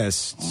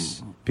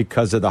 lists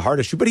because of the heart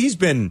issue. But he's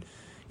been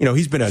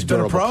a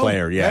durable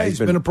player. Yeah, he's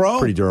been a pro.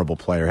 Pretty durable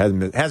player.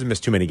 Hasn't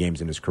missed too many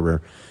games in his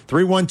career.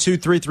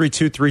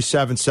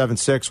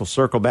 312-332-3776. We'll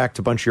circle back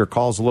to a bunch of your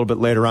calls a little bit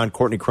later on.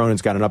 Courtney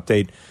Cronin's got an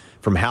update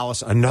from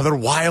Halas. Another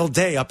wild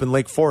day up in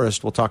Lake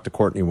Forest. We'll talk to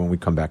Courtney when we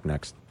come back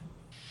next.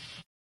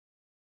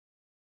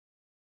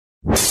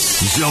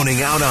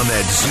 Zoning out on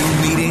that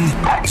Zoom meeting?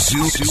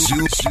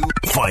 Zoom.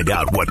 Find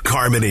out what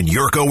Carmen and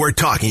Yurko were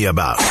talking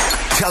about.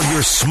 Tell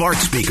your smart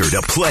speaker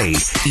to play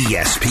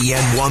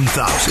ESPN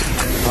 1000.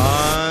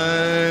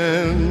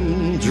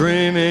 I'm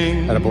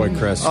dreaming Attaboy,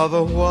 Chris. of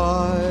a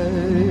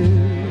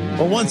white.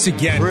 Well, once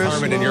again,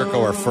 Carmen and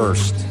Yurko are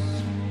first.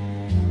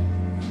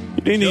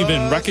 You didn't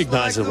even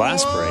recognize it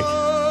last break.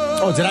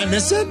 Oh, did I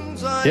miss it?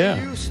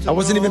 Yeah. I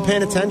wasn't even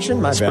paying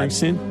attention? My bad.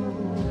 Springsteen.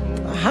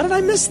 How did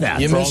I miss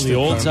that? For all the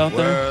olds out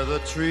there?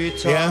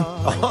 Yeah.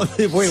 Oh,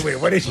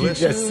 wait, what did you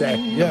just say?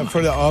 Yeah,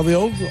 for all the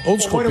old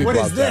school people What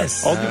out is there.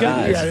 this? All the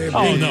guys. Yeah,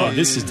 Oh, no,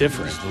 this is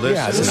different.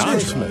 Yeah,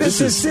 This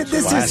is 70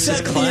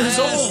 years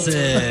old.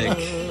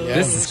 Classic.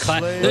 This is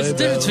There's a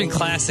difference between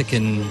classic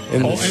and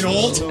old.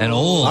 And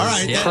old. All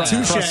right, yeah.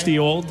 Crusty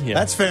old. Yeah.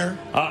 That's fair.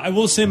 I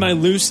will say my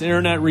loose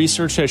internet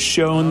research has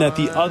shown that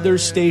the other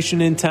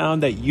station in town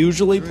that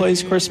usually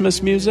plays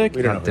Christmas music,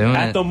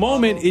 at the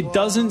moment, it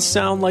doesn't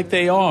sound like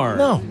they are.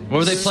 No. What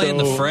were they playing?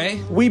 The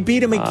Fray? We beat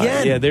them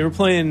again. Yeah, they were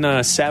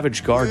playing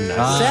Savage Garden.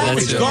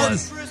 Savage Garden.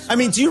 I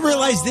mean, do you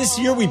realize this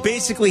year we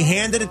basically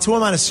handed it to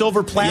them on a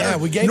silver platter? Yeah,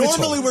 we gave it to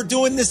Normally them. we're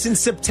doing this in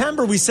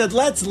September. We said,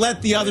 let's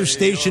let the other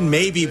station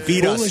maybe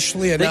beat us.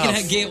 Foolishly They enough.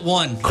 can get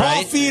one. Call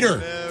right? feeder.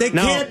 They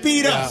can't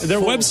beat us. Their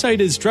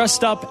website is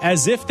dressed up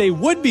as if they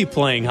would be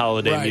playing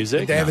holiday Right,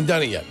 music. but they haven't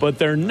done it yet. But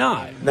they're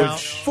not, Now,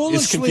 which is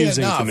foolishly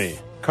confusing enough, to me.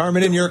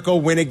 Carmen and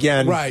Yurko win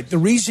again. Right. The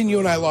reason you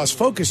and I lost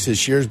focus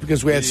this year is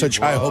because we had such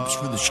high hopes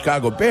for the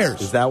Chicago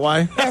Bears. Is that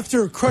why?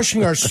 After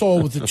crushing our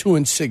soul with the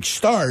 2-6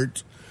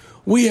 start,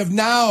 we have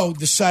now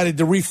decided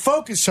to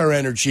refocus our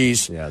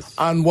energies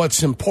on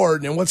what's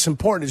important. And what's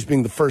important is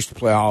being the first to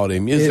play holiday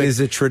music. It is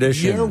a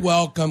tradition. You're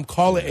welcome.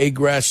 Call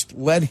Agrest.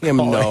 Let him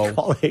know.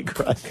 Call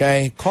Agrest.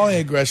 Okay? Call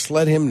Agrest.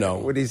 Let him know.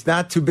 When he's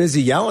not too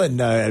busy yelling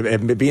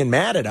and being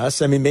mad at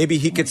us, I mean, maybe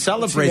he could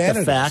celebrate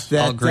the fact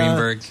that... Call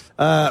Greenberg.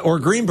 Or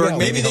Greenberg. Yeah,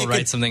 maybe he'll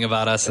write something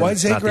about us. Why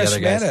is not the Agrest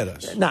other mad guys. at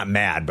us? Not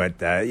mad,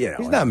 but, you know.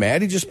 He's not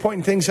mad. He's just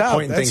pointing things out.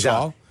 Pointing That's things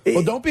all. out.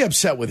 Well, don't be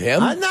upset with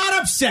him. I'm not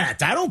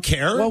upset. I don't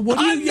care. Well, what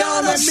are you I'm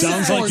yelling not at me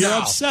Sounds for like you're now?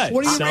 upset.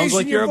 What are you Sounds raising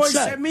like your you're voice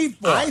upset. at me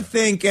for? I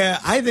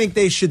think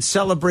they should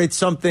celebrate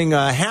something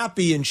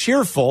happy and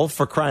cheerful,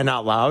 for crying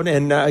out loud.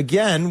 And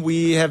again,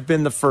 we have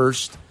been the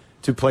first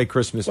to play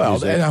Christmas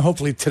music. And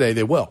hopefully today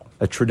they will.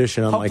 A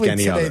tradition unlike Hopefully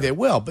any today other. they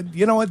will. But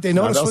you know what? They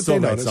notice they'll what they still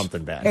write notice.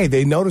 something bad. Hey,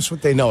 they notice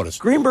what they notice.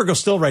 Greenberg will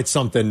still write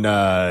something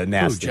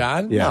nasty. Who,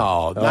 John? Yeah.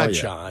 No, not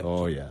yeah. John.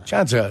 Oh,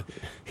 yeah.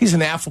 He's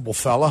an affable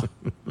fella.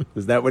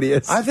 Is that what he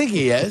is? I think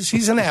he is.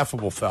 He's an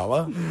affable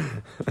fella.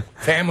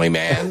 Family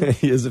man.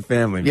 He is a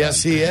family man.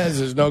 Yes, he is.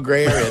 There's no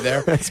gray area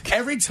there.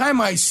 Every time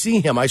I see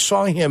him, I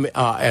saw him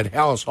at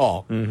Halas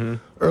Hall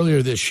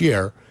earlier this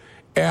year.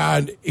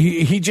 And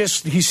he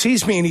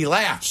sees me and he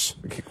laughs.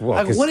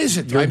 Well, what is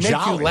it? Do I make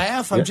jolly. you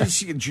laugh? I'm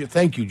just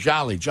thank you,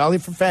 jolly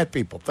for fat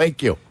people.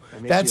 Thank you.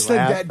 That's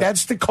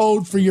the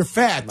code for your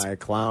fat. Am I a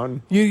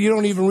clown? You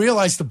don't even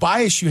realize the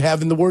bias you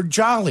have in the word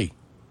jolly.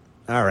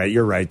 All right,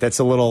 you're right. That's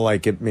a little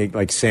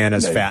like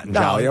Santa's fat and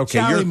jolly. Okay,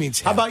 jolly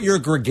means how about you're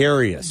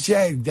gregarious?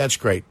 That's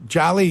great.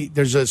 Jolly,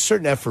 there's a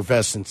certain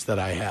effervescence that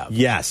I have.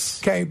 Yes.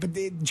 Okay,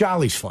 but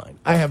jolly's fine.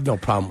 I have no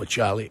problem with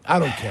jolly. I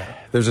don't care.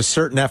 There's a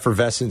certain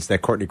effervescence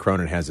that Courtney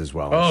Cronin has as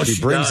well. Oh,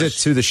 she brings does. it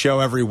to the show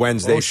every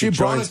Wednesday. She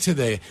brought it to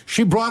the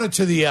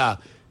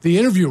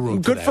interview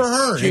room. Good today. for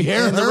her. Did you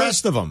hear and her? the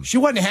rest of them. She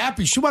wasn't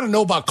happy. She wanted to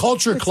know about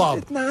Culture Club.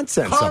 It's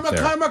nonsense. Karma, up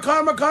there.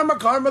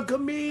 karma,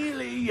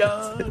 chameleon.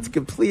 It's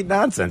complete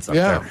nonsense up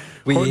there.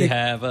 We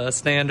have a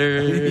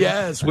standard.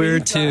 Yes, we're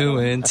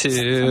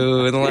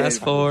 2-2 in the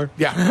last 4.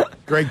 Yeah,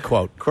 great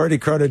quote. Courtney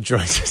Cronin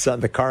joins us on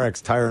the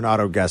CarX Tire and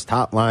Auto Guest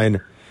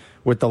Hotline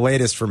with the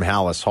latest from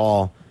Halas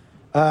Hall.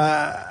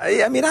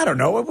 I mean, I don't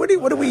know. What do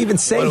we even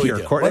say here,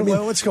 Courtney?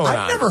 What's going on?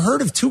 I've never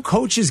heard of 2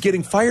 coaches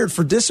getting fired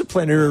for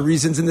disciplinary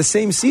reasons in the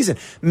same season.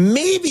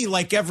 Maybe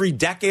like every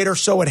decade or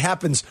so it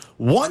happens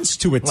once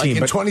to a team.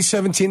 Like in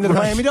 2017 to the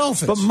Miami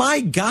Dolphins. But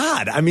my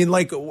God, I mean,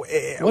 like,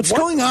 what's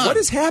going on? What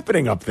is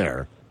happening up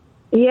there?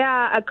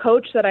 Yeah, a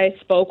coach that I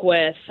spoke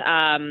with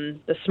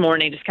this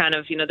morning, just kind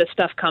of, this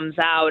stuff comes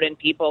out and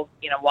people,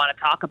 want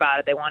to talk about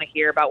it. They want to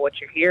hear about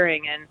what you're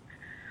hearing. And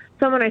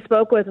someone I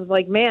spoke with was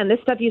like, man, this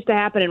stuff used to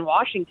happen in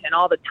Washington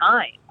all the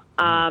time.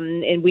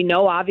 And we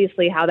know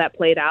obviously how that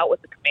played out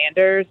with the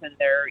Commanders and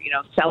their,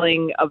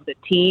 selling of the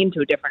team to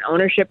a different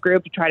ownership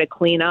group to try to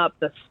clean up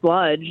the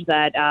sludge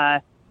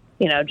that,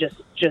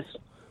 just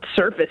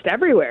surfaced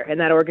everywhere in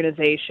that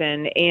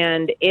organization.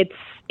 And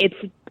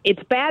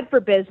it's bad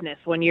for business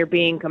when you're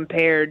being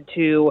compared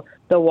to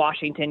the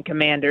Washington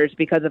Commanders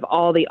because of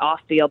all the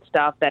off-field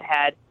stuff that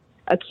had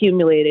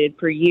accumulated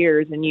for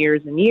years and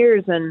years and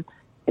years. And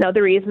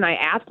the reason I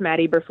asked Matt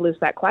Eberflus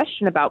that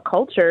question about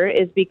culture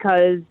is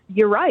because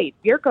you're right,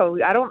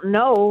 Yurko. I don't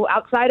know,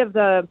 outside of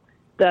the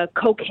the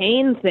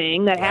cocaine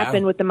thing that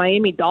happened with the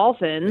Miami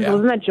Dolphins.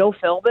 Wasn't that Joe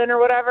Philbin or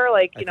whatever?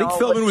 I think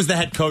Philbin was the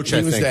head coach.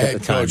 He was the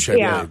head coach.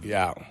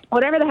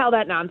 Whatever the hell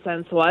that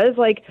nonsense was.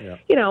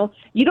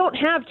 You don't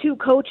have two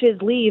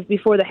coaches leave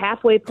before the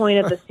halfway point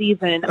of the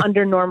season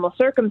under normal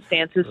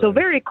circumstances. So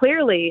very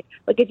clearly,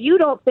 if you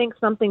don't think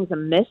something's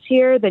amiss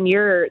here, then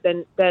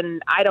then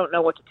I don't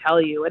know what to tell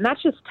you. And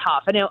that's just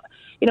tough. I know,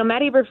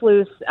 Matt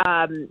Eberflus,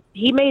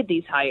 he made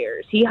these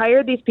hires. He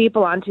hired these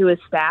people onto his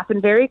staff,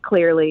 and very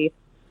clearly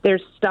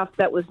there's stuff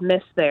that was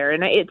missed there.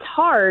 And it's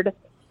hard,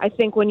 I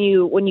think, when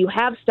you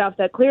have stuff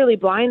that clearly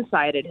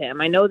blindsided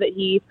him. I know that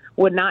he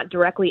would not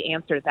directly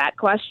answer that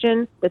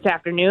question this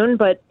afternoon,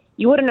 but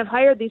you wouldn't have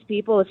hired these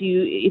people if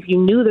you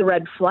knew the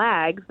red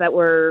flags that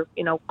were,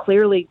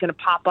 clearly going to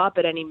pop up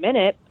at any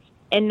minute.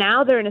 And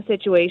now they're in a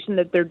situation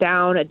that they're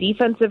down a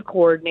defensive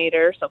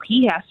coordinator, so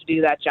he has to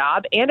do that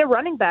job, and a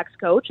running backs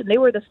coach, and they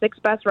were the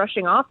sixth best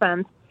rushing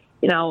offense,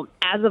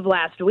 as of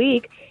last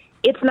week.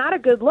 It's not a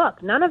good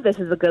look. None of this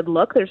is a good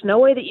look. There's no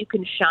way that you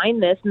can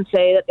shine this and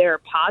say that there are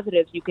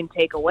positives you can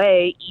take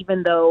away,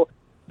 even though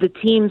the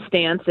team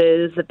stance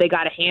is that they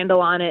got a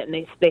handle on it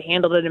and they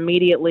handled it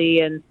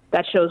immediately, and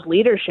that shows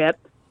leadership.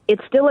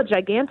 It's still a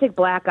gigantic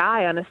black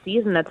eye on a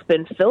season that's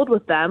been filled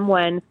with them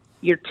when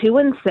you're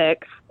 2-6.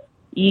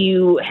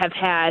 You have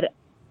had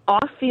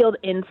off-field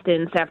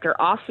instance after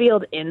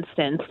off-field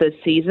instance this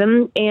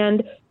season,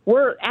 and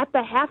we're at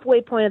the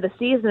halfway point of the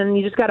season, and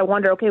you just got to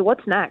wonder, okay,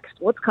 what's next?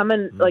 What's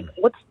coming?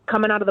 What's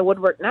coming out of the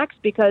woodwork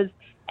next? Because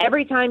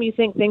every time you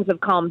think things have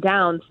calmed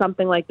down,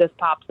 something like this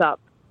pops up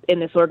in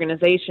this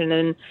organization,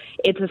 and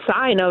it's a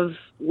sign of,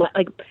 in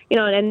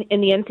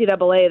the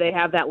NCAA, they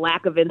have that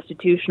lack of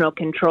institutional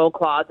control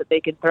clause that they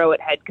can throw at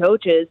head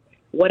coaches.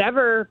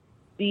 Whatever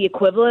the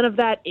equivalent of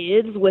that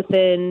is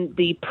within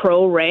the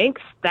pro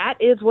ranks, that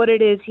is what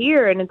it is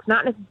here, and it's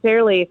not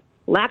necessarily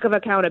lack of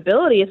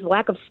accountability. It's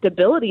lack of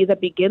stability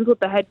that begins with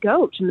the head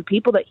coach and the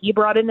people that he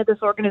brought into this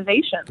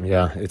organization.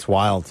 Yeah, it's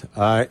wild.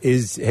 Have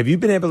you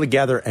been able to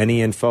gather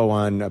any info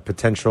on a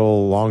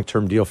potential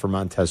long-term deal for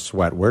Montez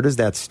Sweat? Where does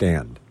that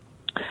stand?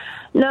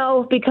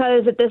 No,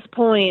 because at this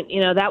point,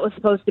 that was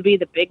supposed to be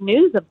the big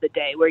news of the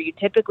day, where you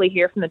typically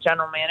hear from the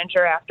general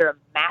manager after a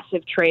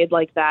massive trade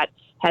like that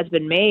has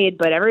been made.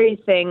 But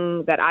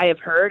everything that I have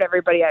heard,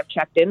 everybody I've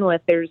checked in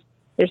with, there's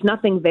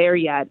nothing there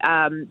yet.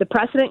 The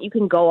precedent you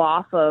can go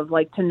off of,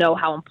 to know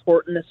how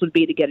important this would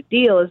be to get a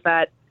deal, is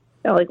that,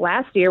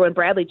 last year when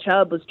Bradley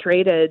Chubb was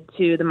traded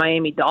to the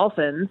Miami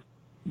Dolphins,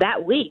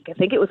 that week, I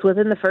think it was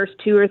within the first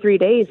 2 or 3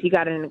 days, he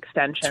got an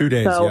extension. 2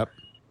 days, so yep.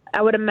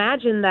 I would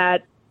imagine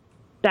that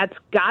that's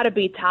got to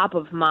be top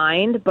of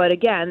mind. But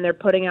again, they're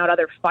putting out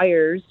other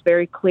fires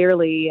very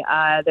clearly.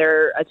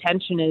 Their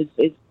attention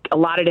is a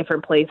lot of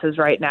different places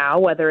right now,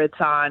 whether it's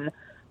on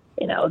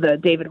the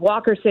David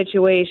Walker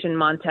situation,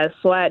 Montez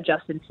Sweat,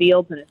 Justin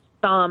Fields and his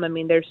thumb. I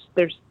mean, there's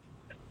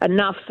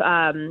enough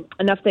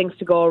things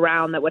to go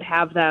around that would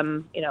have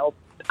them,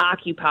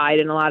 occupied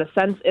in a lot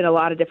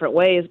of different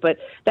ways. But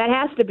that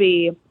has to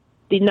be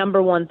the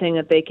number one thing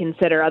that they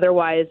consider.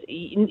 Otherwise,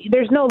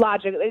 there's no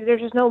logic.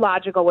 There's just no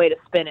logical way to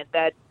spin it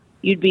that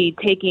you'd be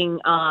taking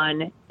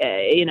on,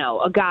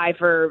 a guy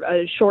for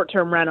a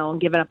short-term rental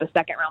and giving up a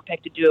second-round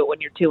pick to do it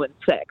when you're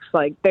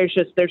 2-6.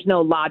 There's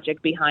no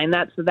logic behind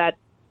that. So that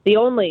the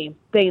only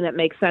thing that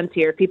makes sense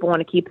here, if people want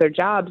to keep their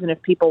jobs and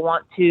if people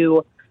want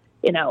to,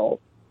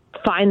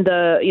 find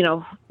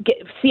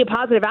see a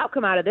positive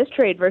outcome out of this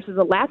trade versus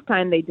the last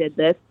time they did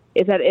this,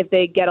 is that if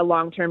they get a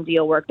long-term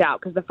deal worked out.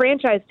 Because the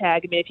franchise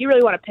tag, if you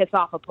really want to piss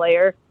off a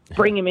player,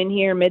 bring him in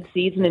here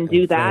mid-season and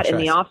do that in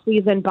the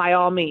off-season, by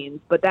all means.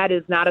 But that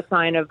is not a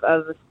sign of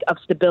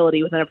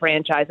stability within a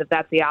franchise if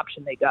that's the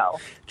option they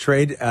go.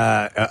 Trade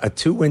a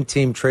 2-win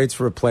team trades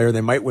for a player. They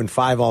might win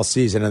 5 all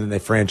season, and then they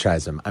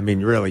franchise him. I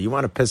mean, really, you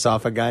want to piss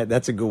off a guy?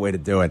 That's a good way to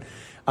do it.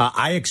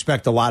 I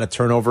expect a lot of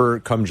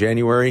turnover come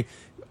January.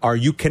 Are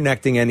you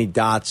connecting any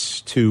dots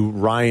to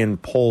Ryan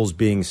Poles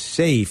being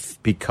safe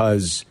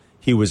because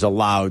he was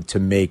allowed to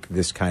make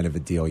this kind of a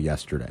deal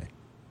yesterday?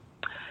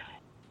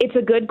 It's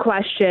a good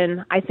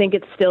question. I think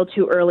it's still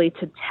too early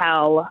to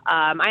tell.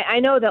 I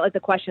know that the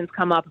questions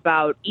come up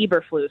about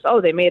Eberflus. Oh,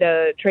 they made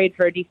a trade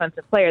for a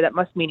defensive player. That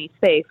must mean he's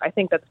safe. I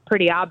think that's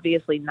pretty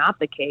obviously not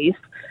the case.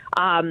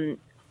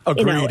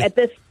 Agreed.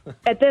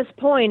 At this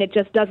point, it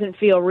just doesn't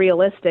feel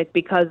realistic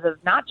because of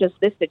not just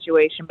this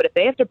situation, but if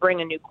they have to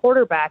bring a new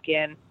quarterback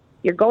in,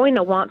 you're going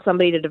to want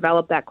somebody to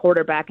develop that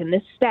quarterback, and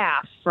this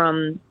staff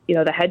from,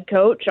 the head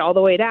coach all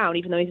the way down,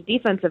 even though he's a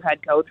defensive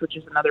head coach, which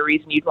is another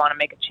reason you'd want to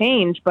make a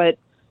change. But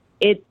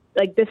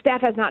the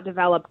staff has not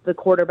developed the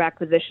quarterback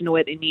position the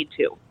way they need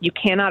to. You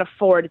cannot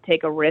afford to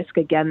take a risk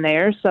again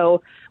there.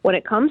 So when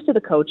it comes to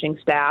the coaching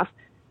staff,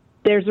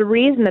 there's a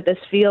reason that this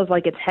feels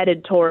like it's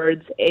headed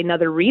towards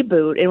another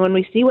reboot. And when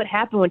we see what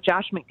happened with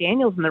Josh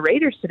McDaniels and the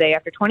Raiders today,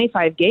 after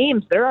 25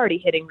 games, they're already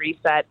hitting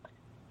reset.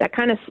 That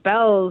kind of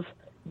spells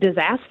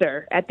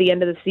disaster at the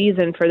end of the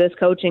season for this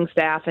coaching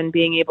staff and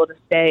being able to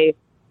stay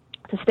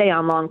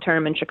on long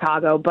term in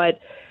Chicago. But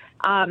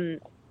I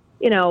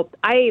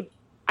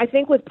I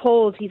think with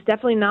Poles, he's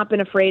definitely not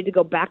been afraid to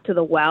go back to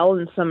the well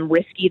in some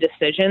risky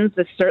decisions.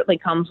 This certainly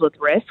comes with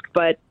risk,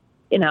 but,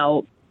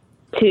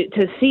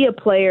 to see a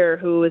player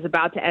who is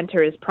about to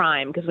enter his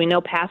prime, because we know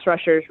pass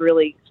rushers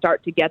really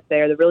start to get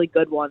there, the really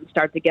good ones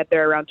start to get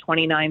there around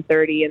 29,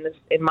 30,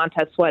 and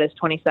Montez Sweat is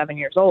 27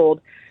 years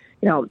old.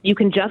 You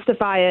can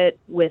justify it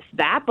with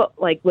that, but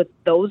with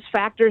those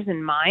factors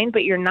in mind,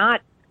 but you're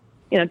not,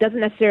 it doesn't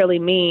necessarily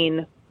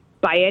mean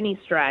by any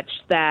stretch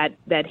that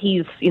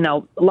he's,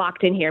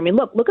 locked in here. I mean,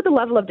 look at the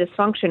level of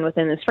dysfunction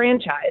within this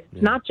franchise.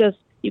 It's not just,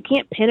 you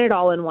can't pin it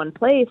all in one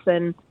place.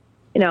 And,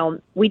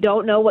 we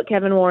don't know what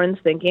Kevin Warren's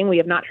thinking. We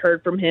have not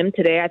heard from him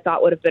today. I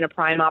thought would have been a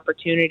prime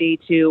opportunity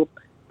to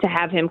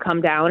have him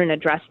come down and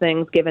address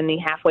things given the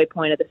halfway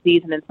point of the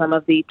season and some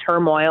of the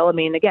turmoil. I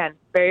mean, again,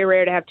 very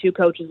rare to have two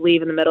coaches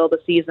leave in the middle of the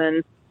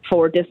season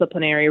for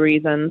disciplinary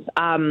reasons.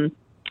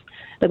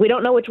 We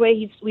don't know which way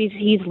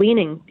he's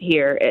leaning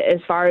here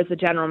as far as the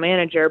general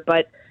manager,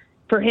 but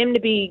for him to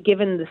be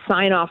given the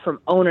sign-off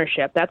from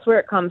ownership, that's where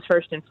it comes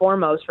first and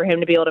foremost, for him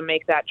to be able to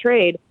make that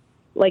trade.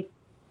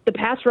 The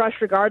pass rush,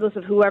 regardless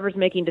of whoever's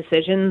making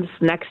decisions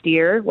next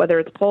year, whether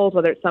it's Poles,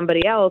 whether it's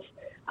somebody else,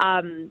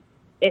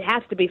 it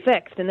has to be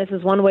fixed, and this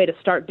is one way to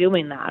start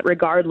doing that,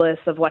 regardless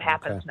of what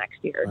happens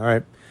next year. All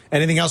right.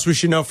 Anything else we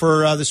should know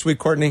for this week,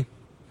 Courtney?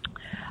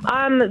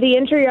 The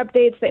injury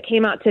updates that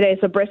came out today.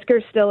 So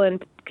Brisker's still in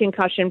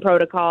concussion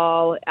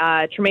protocol.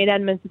 Tremaine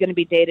Edmonds is going to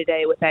be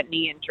day-to-day with that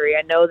knee injury.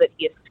 I know that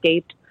he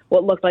escaped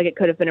what looked like it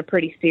could have been a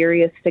pretty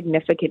serious,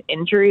 significant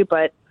injury,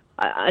 but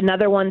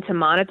another one to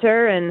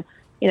monitor. And,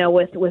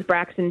 with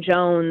Braxton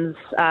Jones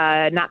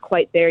not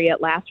quite there yet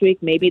last week,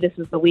 maybe this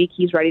is the week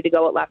he's ready to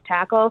go at left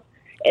tackle.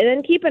 And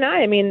then keep an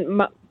eye. I mean,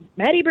 Matt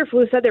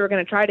Eberflus said they were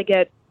going to try to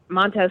get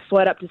Montez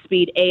Sweat up to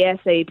speed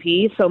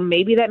ASAP, so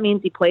maybe that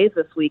means he plays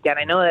this weekend.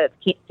 I know that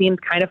it seems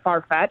kind of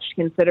far-fetched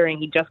considering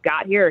he just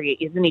got here. He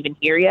isn't even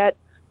here yet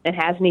and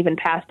hasn't even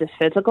passed his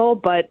physical,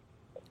 but,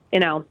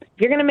 if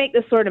you're going to make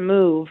this sort of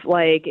move,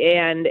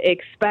 and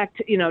expect,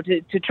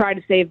 to try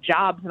to save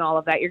jobs and all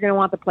of that, you're going to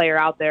want the player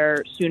out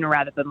there sooner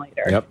rather than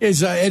later. Yep.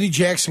 Is Eddie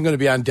Jackson going to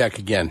be on deck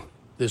again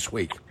this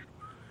week?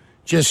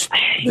 Just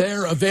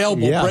they're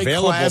available.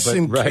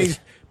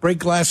 Break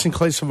glass in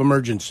case of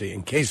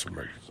emergency.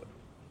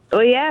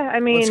 Well, yeah, I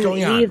mean, What's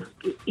going on?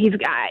 It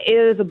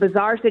is a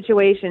bizarre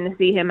situation to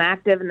see him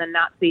active and then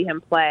not see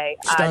him play.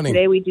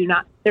 Today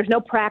there's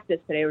no practice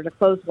today. It was a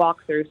closed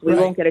walkthrough, so we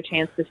won't get a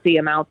chance to see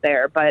him out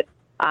there. But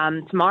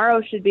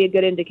tomorrow should be a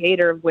good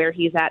indicator of where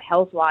he's at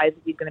health-wise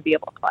if he's going to be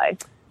able to play.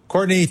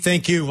 Courtney,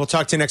 thank you. We'll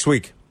talk to you next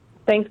week.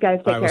 Thanks, guys.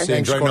 Take care. We'll see you.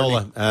 Enjoy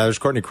NOLA. There's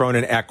Courtney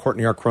Cronin at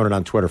Courtney R. Cronin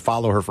on Twitter.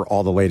 Follow her for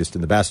all the latest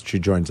and the best. She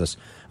joins us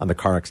on the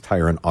CarX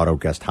Tire and Auto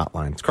Guest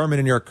Hotline. It's Carmen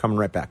and York coming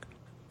right back.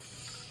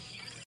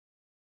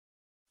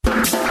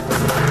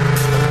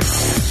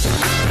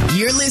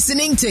 You're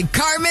listening to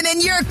Carmen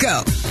and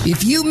Yurko.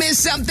 If you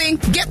missed something,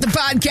 get the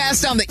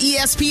podcast on the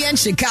ESPN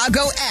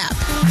Chicago app.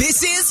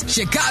 This is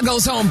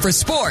Chicago's home for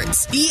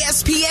sports.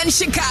 ESPN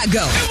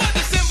Chicago. It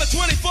was December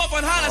 24th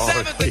on Halas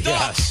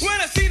Hall.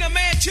 When I see the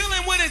man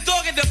chilling with his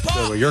dog in the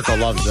park. Yurko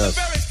loves this.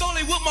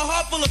 With my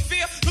heart full of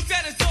fear, looked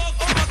at his dog,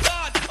 oh my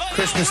God.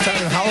 Christmas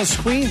time in Halas,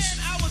 Queens.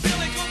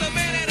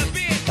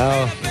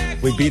 Oh,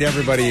 we beat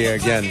everybody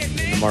again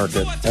in the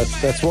market.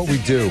 That's what we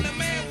do.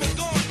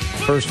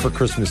 First for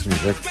Christmas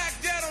music.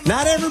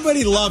 Not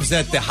everybody loves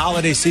that the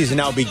holiday season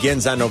now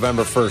begins on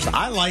November 1st.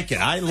 I like it.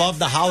 I love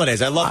the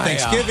holidays. I love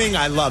Thanksgiving.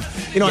 I love,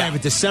 I have a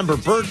December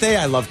birthday.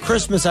 I love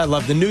Christmas. I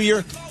love the New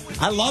Year.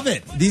 I love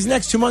it. These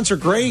next 2 months are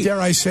great. Dare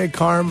I say,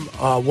 Carm,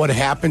 what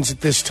happens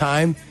at this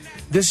time?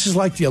 This is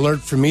like the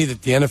alert for me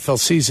that the NFL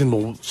season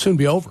will soon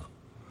be over.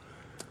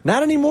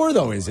 Not anymore,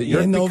 though, is it?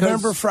 In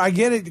November, I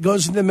get it. It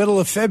goes in the middle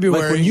of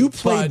February. Like when you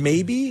played,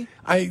 maybe?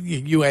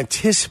 You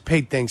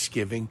anticipate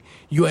Thanksgiving.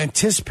 You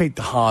anticipate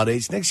the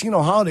holidays. Next thing you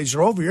know, holidays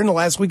are over. You're in the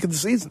last week of the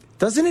season.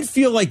 Doesn't it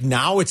feel like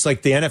now it's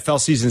like the NFL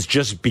season's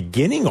just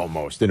beginning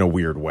almost in a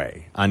weird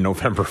way on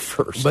November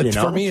 1st? But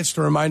for me, it's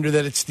the reminder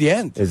that it's the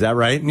end. Is that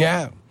right?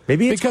 Yeah.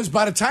 Maybe because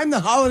by the time the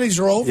holidays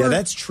are over. Yeah,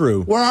 that's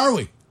true. Where are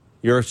we?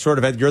 You're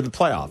you're the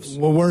playoffs.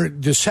 Well, we're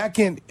the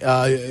second,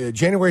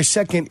 January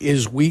 2nd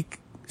is week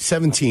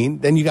 17.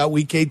 Then you got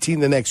week 18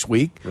 the next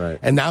week. Right.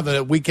 And now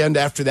the weekend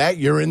after that,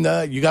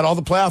 you got all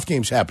the playoff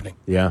games happening.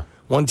 Yeah.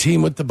 One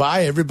team with the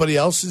bye, everybody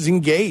else is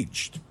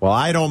engaged. Well,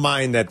 I don't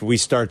mind that we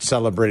start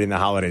celebrating the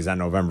holidays on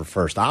November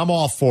 1st. I'm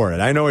all for it.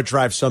 I know it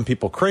drives some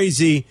people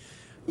crazy.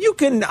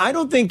 I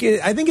think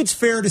it's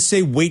fair to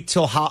say wait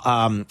till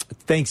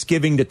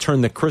Thanksgiving to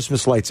turn the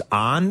Christmas lights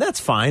on. That's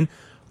fine.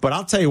 But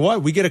I'll tell you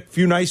what, we get a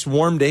few nice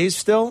warm days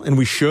still, and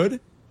we should.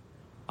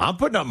 I'm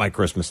putting up my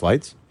Christmas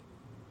lights.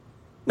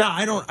 No,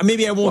 I don't.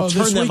 Maybe I won't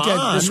turn them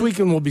on. This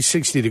weekend will be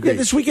 60 degrees. Yeah,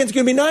 this weekend's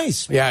going to be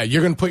nice. Yeah,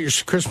 you're going to put your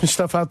Christmas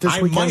stuff out this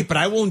weekend? I might, but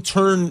I won't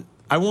turn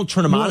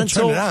them on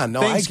until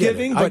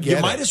Thanksgiving. But you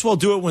might as well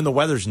do it when the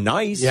weather's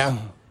nice. Yeah.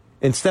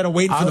 Instead of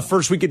waiting for the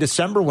first week of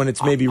December when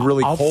it's maybe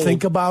really cold. I'll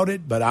think about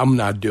it, but I'm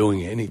not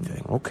doing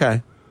anything.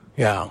 Okay.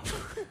 Yeah.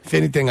 If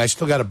anything, I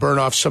still got to burn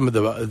off some of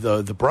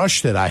the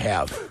brush that I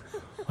have.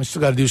 I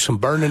still got to do some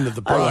burning to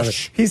the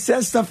brush. He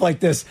says stuff like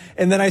this,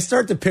 and then I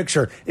start to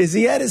picture: is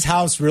he at his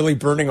house really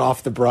burning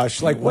off the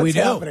brush? Like, what's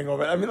happening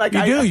over there? I mean, like,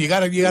 You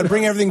got to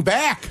bring everything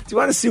back. Do you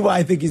want to see why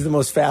I think he's the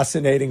most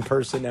fascinating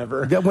person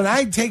ever? When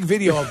I take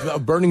video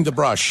of burning the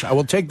brush, I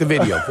will take the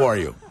video for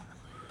you.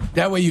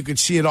 That way, you can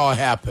see it all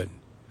happen.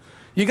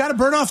 You got to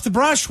burn off the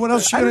brush. What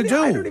else are you going to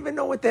do? I don't even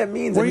know what that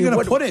means. Where are you going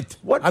to put it?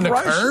 What on the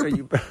brush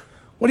curb?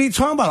 What are you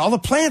talking about? All the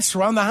plants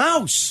around the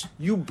house.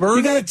 You burn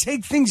You got to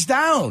take things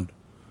down.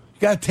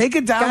 You got to take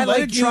it down,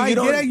 let it dry.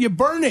 You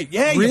burn it.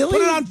 Yeah, really? You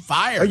put it on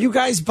fire. Are you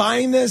guys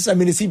buying this? I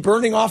mean, is he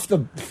burning off the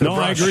No,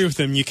 brush? I agree with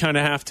him. You kind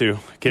of have to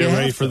get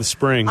ready for the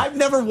spring. I've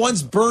never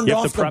once burned You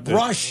have off to the prep it.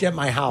 brush at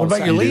my house. What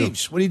about your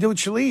leaves? What do you do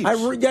with your leaves?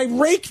 I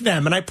rake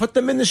them and I put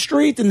them in the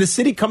street, and the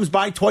city comes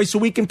by twice a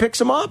week and picks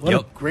them up. What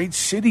a great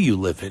city you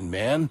live in,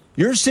 man.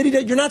 You're a city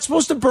that you're not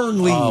supposed to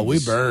burn leaves. Oh, we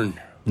burn.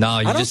 No,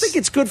 I don't think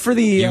it's good for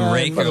the. You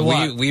rake,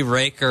 we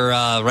rake, or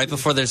right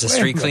before there's a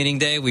street cleaning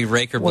day, we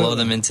rake or blow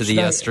them into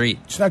the street.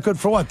 It's not good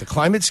for what? The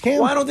climate scam?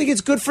 Well, I don't think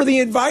it's good for the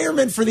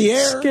environment, for the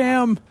air.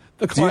 Scam.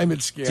 The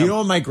climate scam. Do you know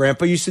what my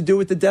grandpa used to do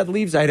with the dead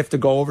leaves? I'd have to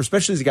go over,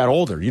 especially as he got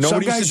older. You know Some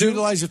what he used guys to do?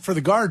 utilize it for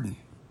the garden.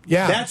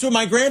 Yeah. That's what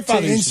my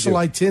grandfather used to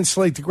do. To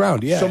insulate the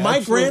ground, yeah. So my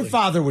absolutely.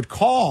 grandfather would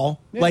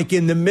call, like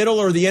in the middle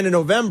or the end of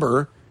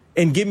November,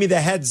 and give me the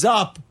heads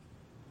up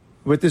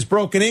with this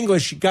broken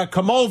English.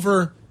 Come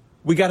over.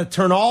 We got to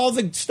turn all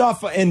the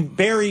stuff and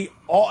bury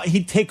all.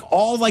 He'd take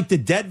all like the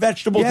dead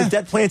vegetables, the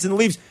dead plants, and the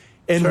leaves,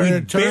 and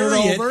we'd bury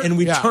it and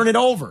we'd turn it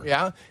over.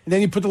 Yeah. And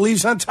then you put the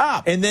leaves on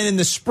top. And then in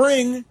the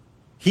spring,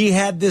 he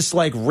had this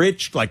like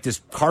rich, like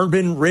this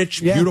carbon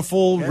rich,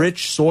 beautiful,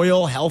 rich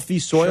soil, healthy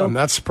soil. Sure, I'm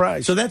not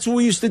surprised. So that's what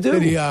we used to do.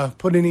 Did he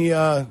put any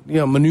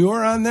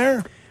manure on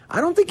there?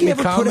 I don't think he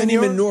ever put any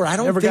manure. I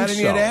don't Never think got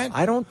any so. of that?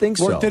 I don't think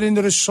so. Worked it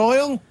into the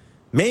soil?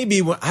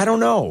 Maybe. I don't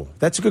know.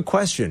 That's a good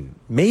question.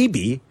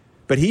 Maybe.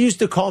 But he used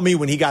to call me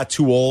when he got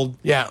too old.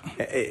 Yeah.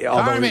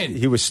 Although Carmen,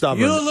 he was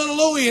stubborn. You little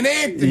Louie and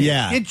Anthony.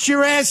 Yeah. Get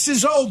your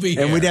asses over here.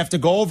 And we'd have to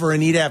go over,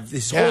 and he'd have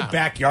his whole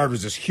backyard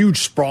was this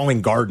huge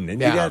sprawling garden.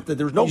 And he'd have to,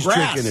 there was no He's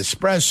grass. drinking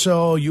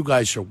espresso. You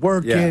guys are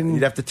working. Yeah,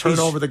 you'd have to turn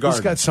over the garden.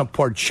 He's got some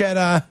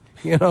porchetta,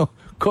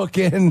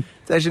 cooking.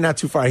 It's actually not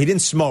too far. He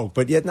didn't smoke,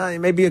 but yet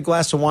maybe a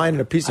glass of wine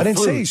and a piece of fruit. I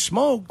didn't say he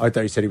smoked. Oh, I thought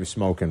you said he was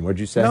smoking. What'd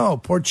you say? No,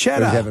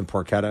 porchetta. He's having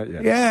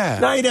porchetta? Yeah.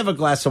 No, he'd have a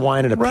glass of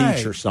wine and a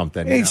peach or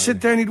something. He'd sit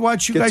there and he'd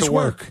watch you guys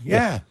work.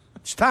 Yeah.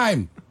 It's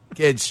time,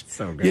 kids.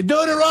 So good. You're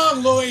doing it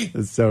wrong, Louie.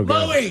 It's so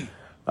good. Louie.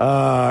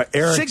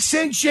 Eric. 6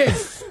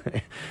 inches.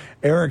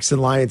 Eric's in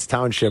Lyons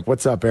Township.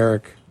 What's up,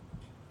 Eric?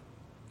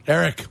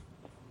 Eric.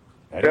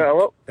 Yeah,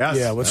 hello? Yes.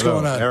 Yeah, what's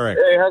going on? Eric.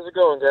 Hey, how's it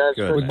going, guys?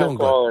 Good. We're doing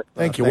good.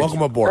 Thank you.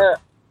 Welcome aboard.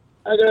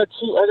 I got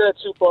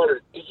two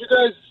parters. Did you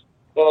guys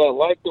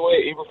like the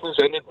way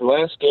Eberflus ended the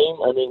last game?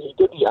 I mean, he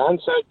did the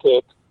onside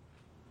kick,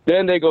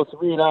 then they go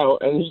 3 and out,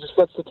 and he just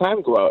lets the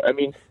time go out. I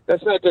mean,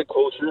 that's not good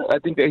culture. I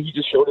think that he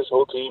just showed his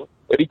whole team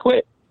that he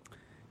quit.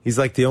 He's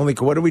like the only.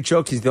 What do we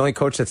joke? He's the only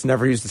coach that's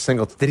never used a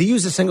single. Did he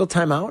use a single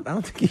timeout? I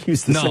don't think he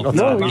used a single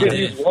timeout. No, he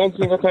didn't use one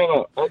single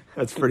timeout.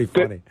 That's pretty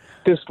funny.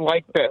 Just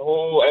like that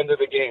whole end of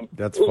the game.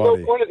 That's There's funny.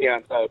 no point of the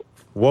onside.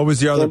 What was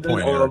the other And then,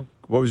 point, Eric?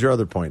 What was your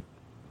other point?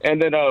 And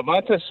then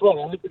Montez Sweat,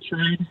 I like the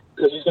trade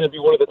because he's going to be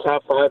one of the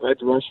top 5 edge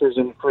rushers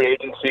in free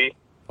agency.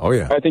 Oh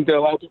yeah. I think that a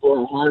lot of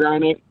people are hard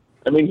on it.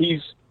 I mean,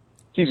 he's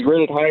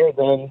rated higher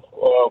than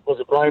was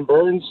it Brian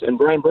Burns, and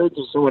Brian Burns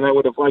is someone I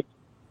would have liked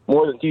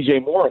more than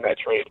DJ Moore in that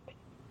trade.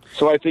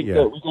 So I think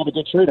that we got a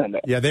good trade on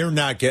that. Yeah, they're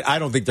not I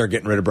don't think they're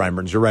getting rid of Brian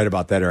Burns. You're right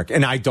about that, Eric.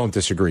 And I don't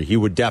disagree. He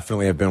would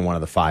definitely have been one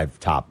of the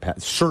 5 top,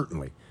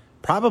 certainly,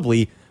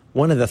 probably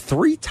one of the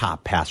 3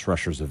 top pass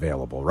rushers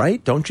available.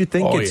 Right? Don't you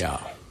think?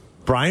 Yeah.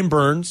 Brian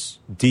Burns,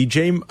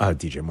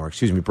 DJ Moore,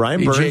 excuse me,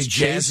 Brian Burns,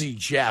 Jazzy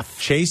Jeff,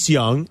 Chase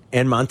Young,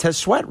 and Montez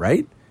Sweat,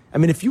 right? I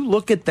mean, if you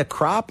look at the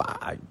crop,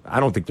 I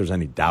don't think there's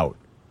any doubt.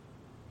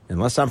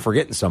 Unless I'm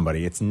forgetting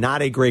somebody, it's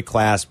not a great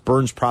class.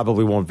 Burns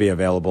probably won't be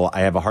available.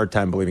 I have a hard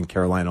time believing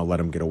Carolina will let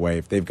him get away.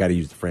 If they've got to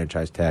use the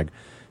franchise tag,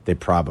 they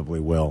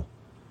probably will.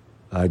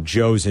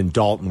 Joe's in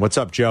Dalton. What's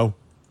up, Joe?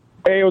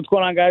 Hey, what's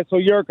going on, guys? So,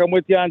 Yerk, I'm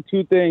with you on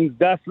 2 things.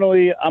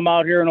 Definitely, I'm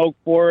out here in Oak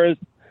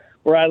Forest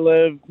where I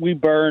live. We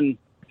burn.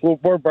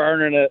 We're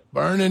burning it.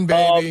 Burning,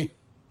 baby.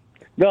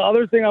 The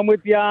other thing I'm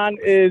with you on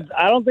is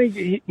I don't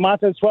think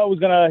Montez Sweat was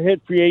going to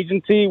hit free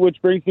agency,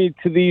 which brings me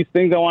to these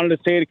things I wanted to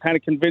say to kind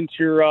of convince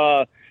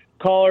your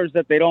callers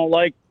that they don't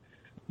like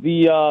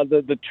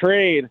the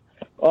trade.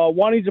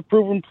 One, he's a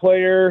proven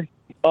player.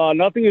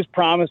 Nothing is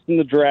promised in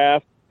the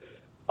draft.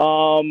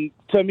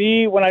 To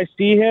me, when I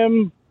see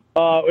him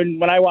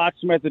and when I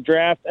watched him at the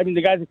draft, I mean,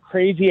 the guy's a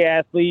crazy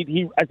athlete.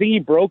 I think he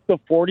broke the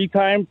 40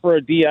 time for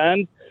a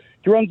DN.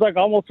 He runs like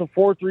almost a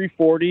 4.3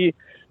 40.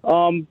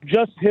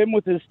 Just him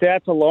with his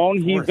stats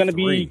alone, he's going to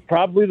be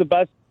probably the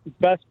best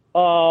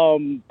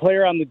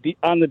player in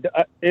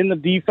the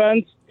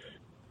defense.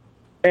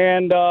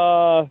 And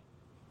I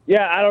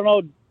don't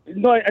know.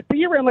 No, I think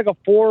he ran like a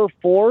 4.4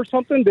 or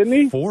something, didn't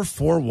he?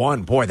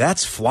 4.41. Boy,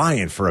 that's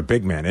flying for a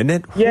big man, isn't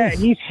it? Yeah,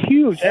 he's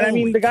huge. And I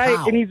mean, the guy,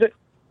 cow. and he's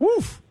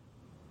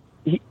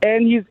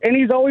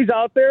he's always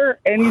out there,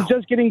 and he's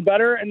just getting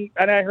better. And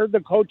I heard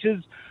the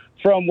coaches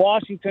from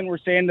Washington were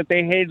saying that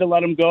they hated to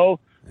let him go.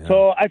 Yeah.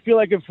 So I feel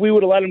like if we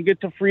would have let him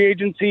get to free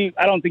agency,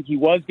 I don't think he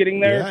was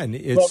getting there,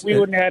 but we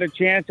wouldn't have had a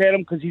chance at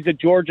him because he's a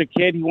Georgia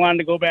kid. He wanted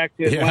to go back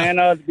to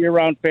Atlanta to be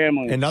around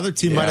family. Another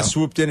team might have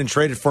swooped in and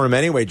traded for him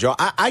anyway, Joe.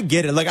 I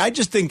get it. Like I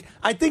think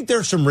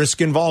there's some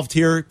risk involved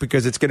here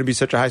because it's going to be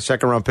such a high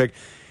second-round pick.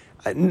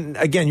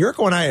 Again,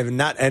 Yurko and I have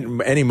not at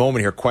any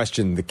moment here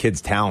questioned the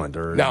kid's talent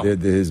or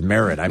his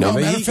merit. I mean,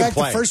 matter of fact,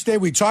 the first day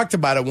we talked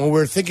about it, when we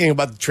were thinking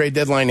about the trade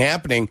deadline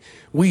happening,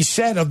 we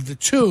said of the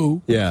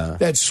two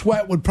that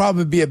Sweat would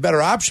probably be a better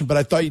option, but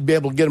I thought you'd be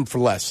able to get him for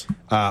less.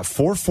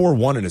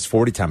 4.41 in his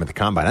 40 time at the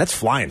combine. That's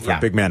flying for a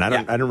big man. I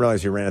didn't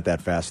realize he ran it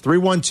that fast.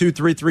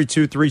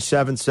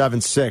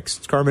 312-332-3776.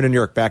 It's Carmen and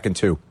York back in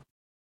 2.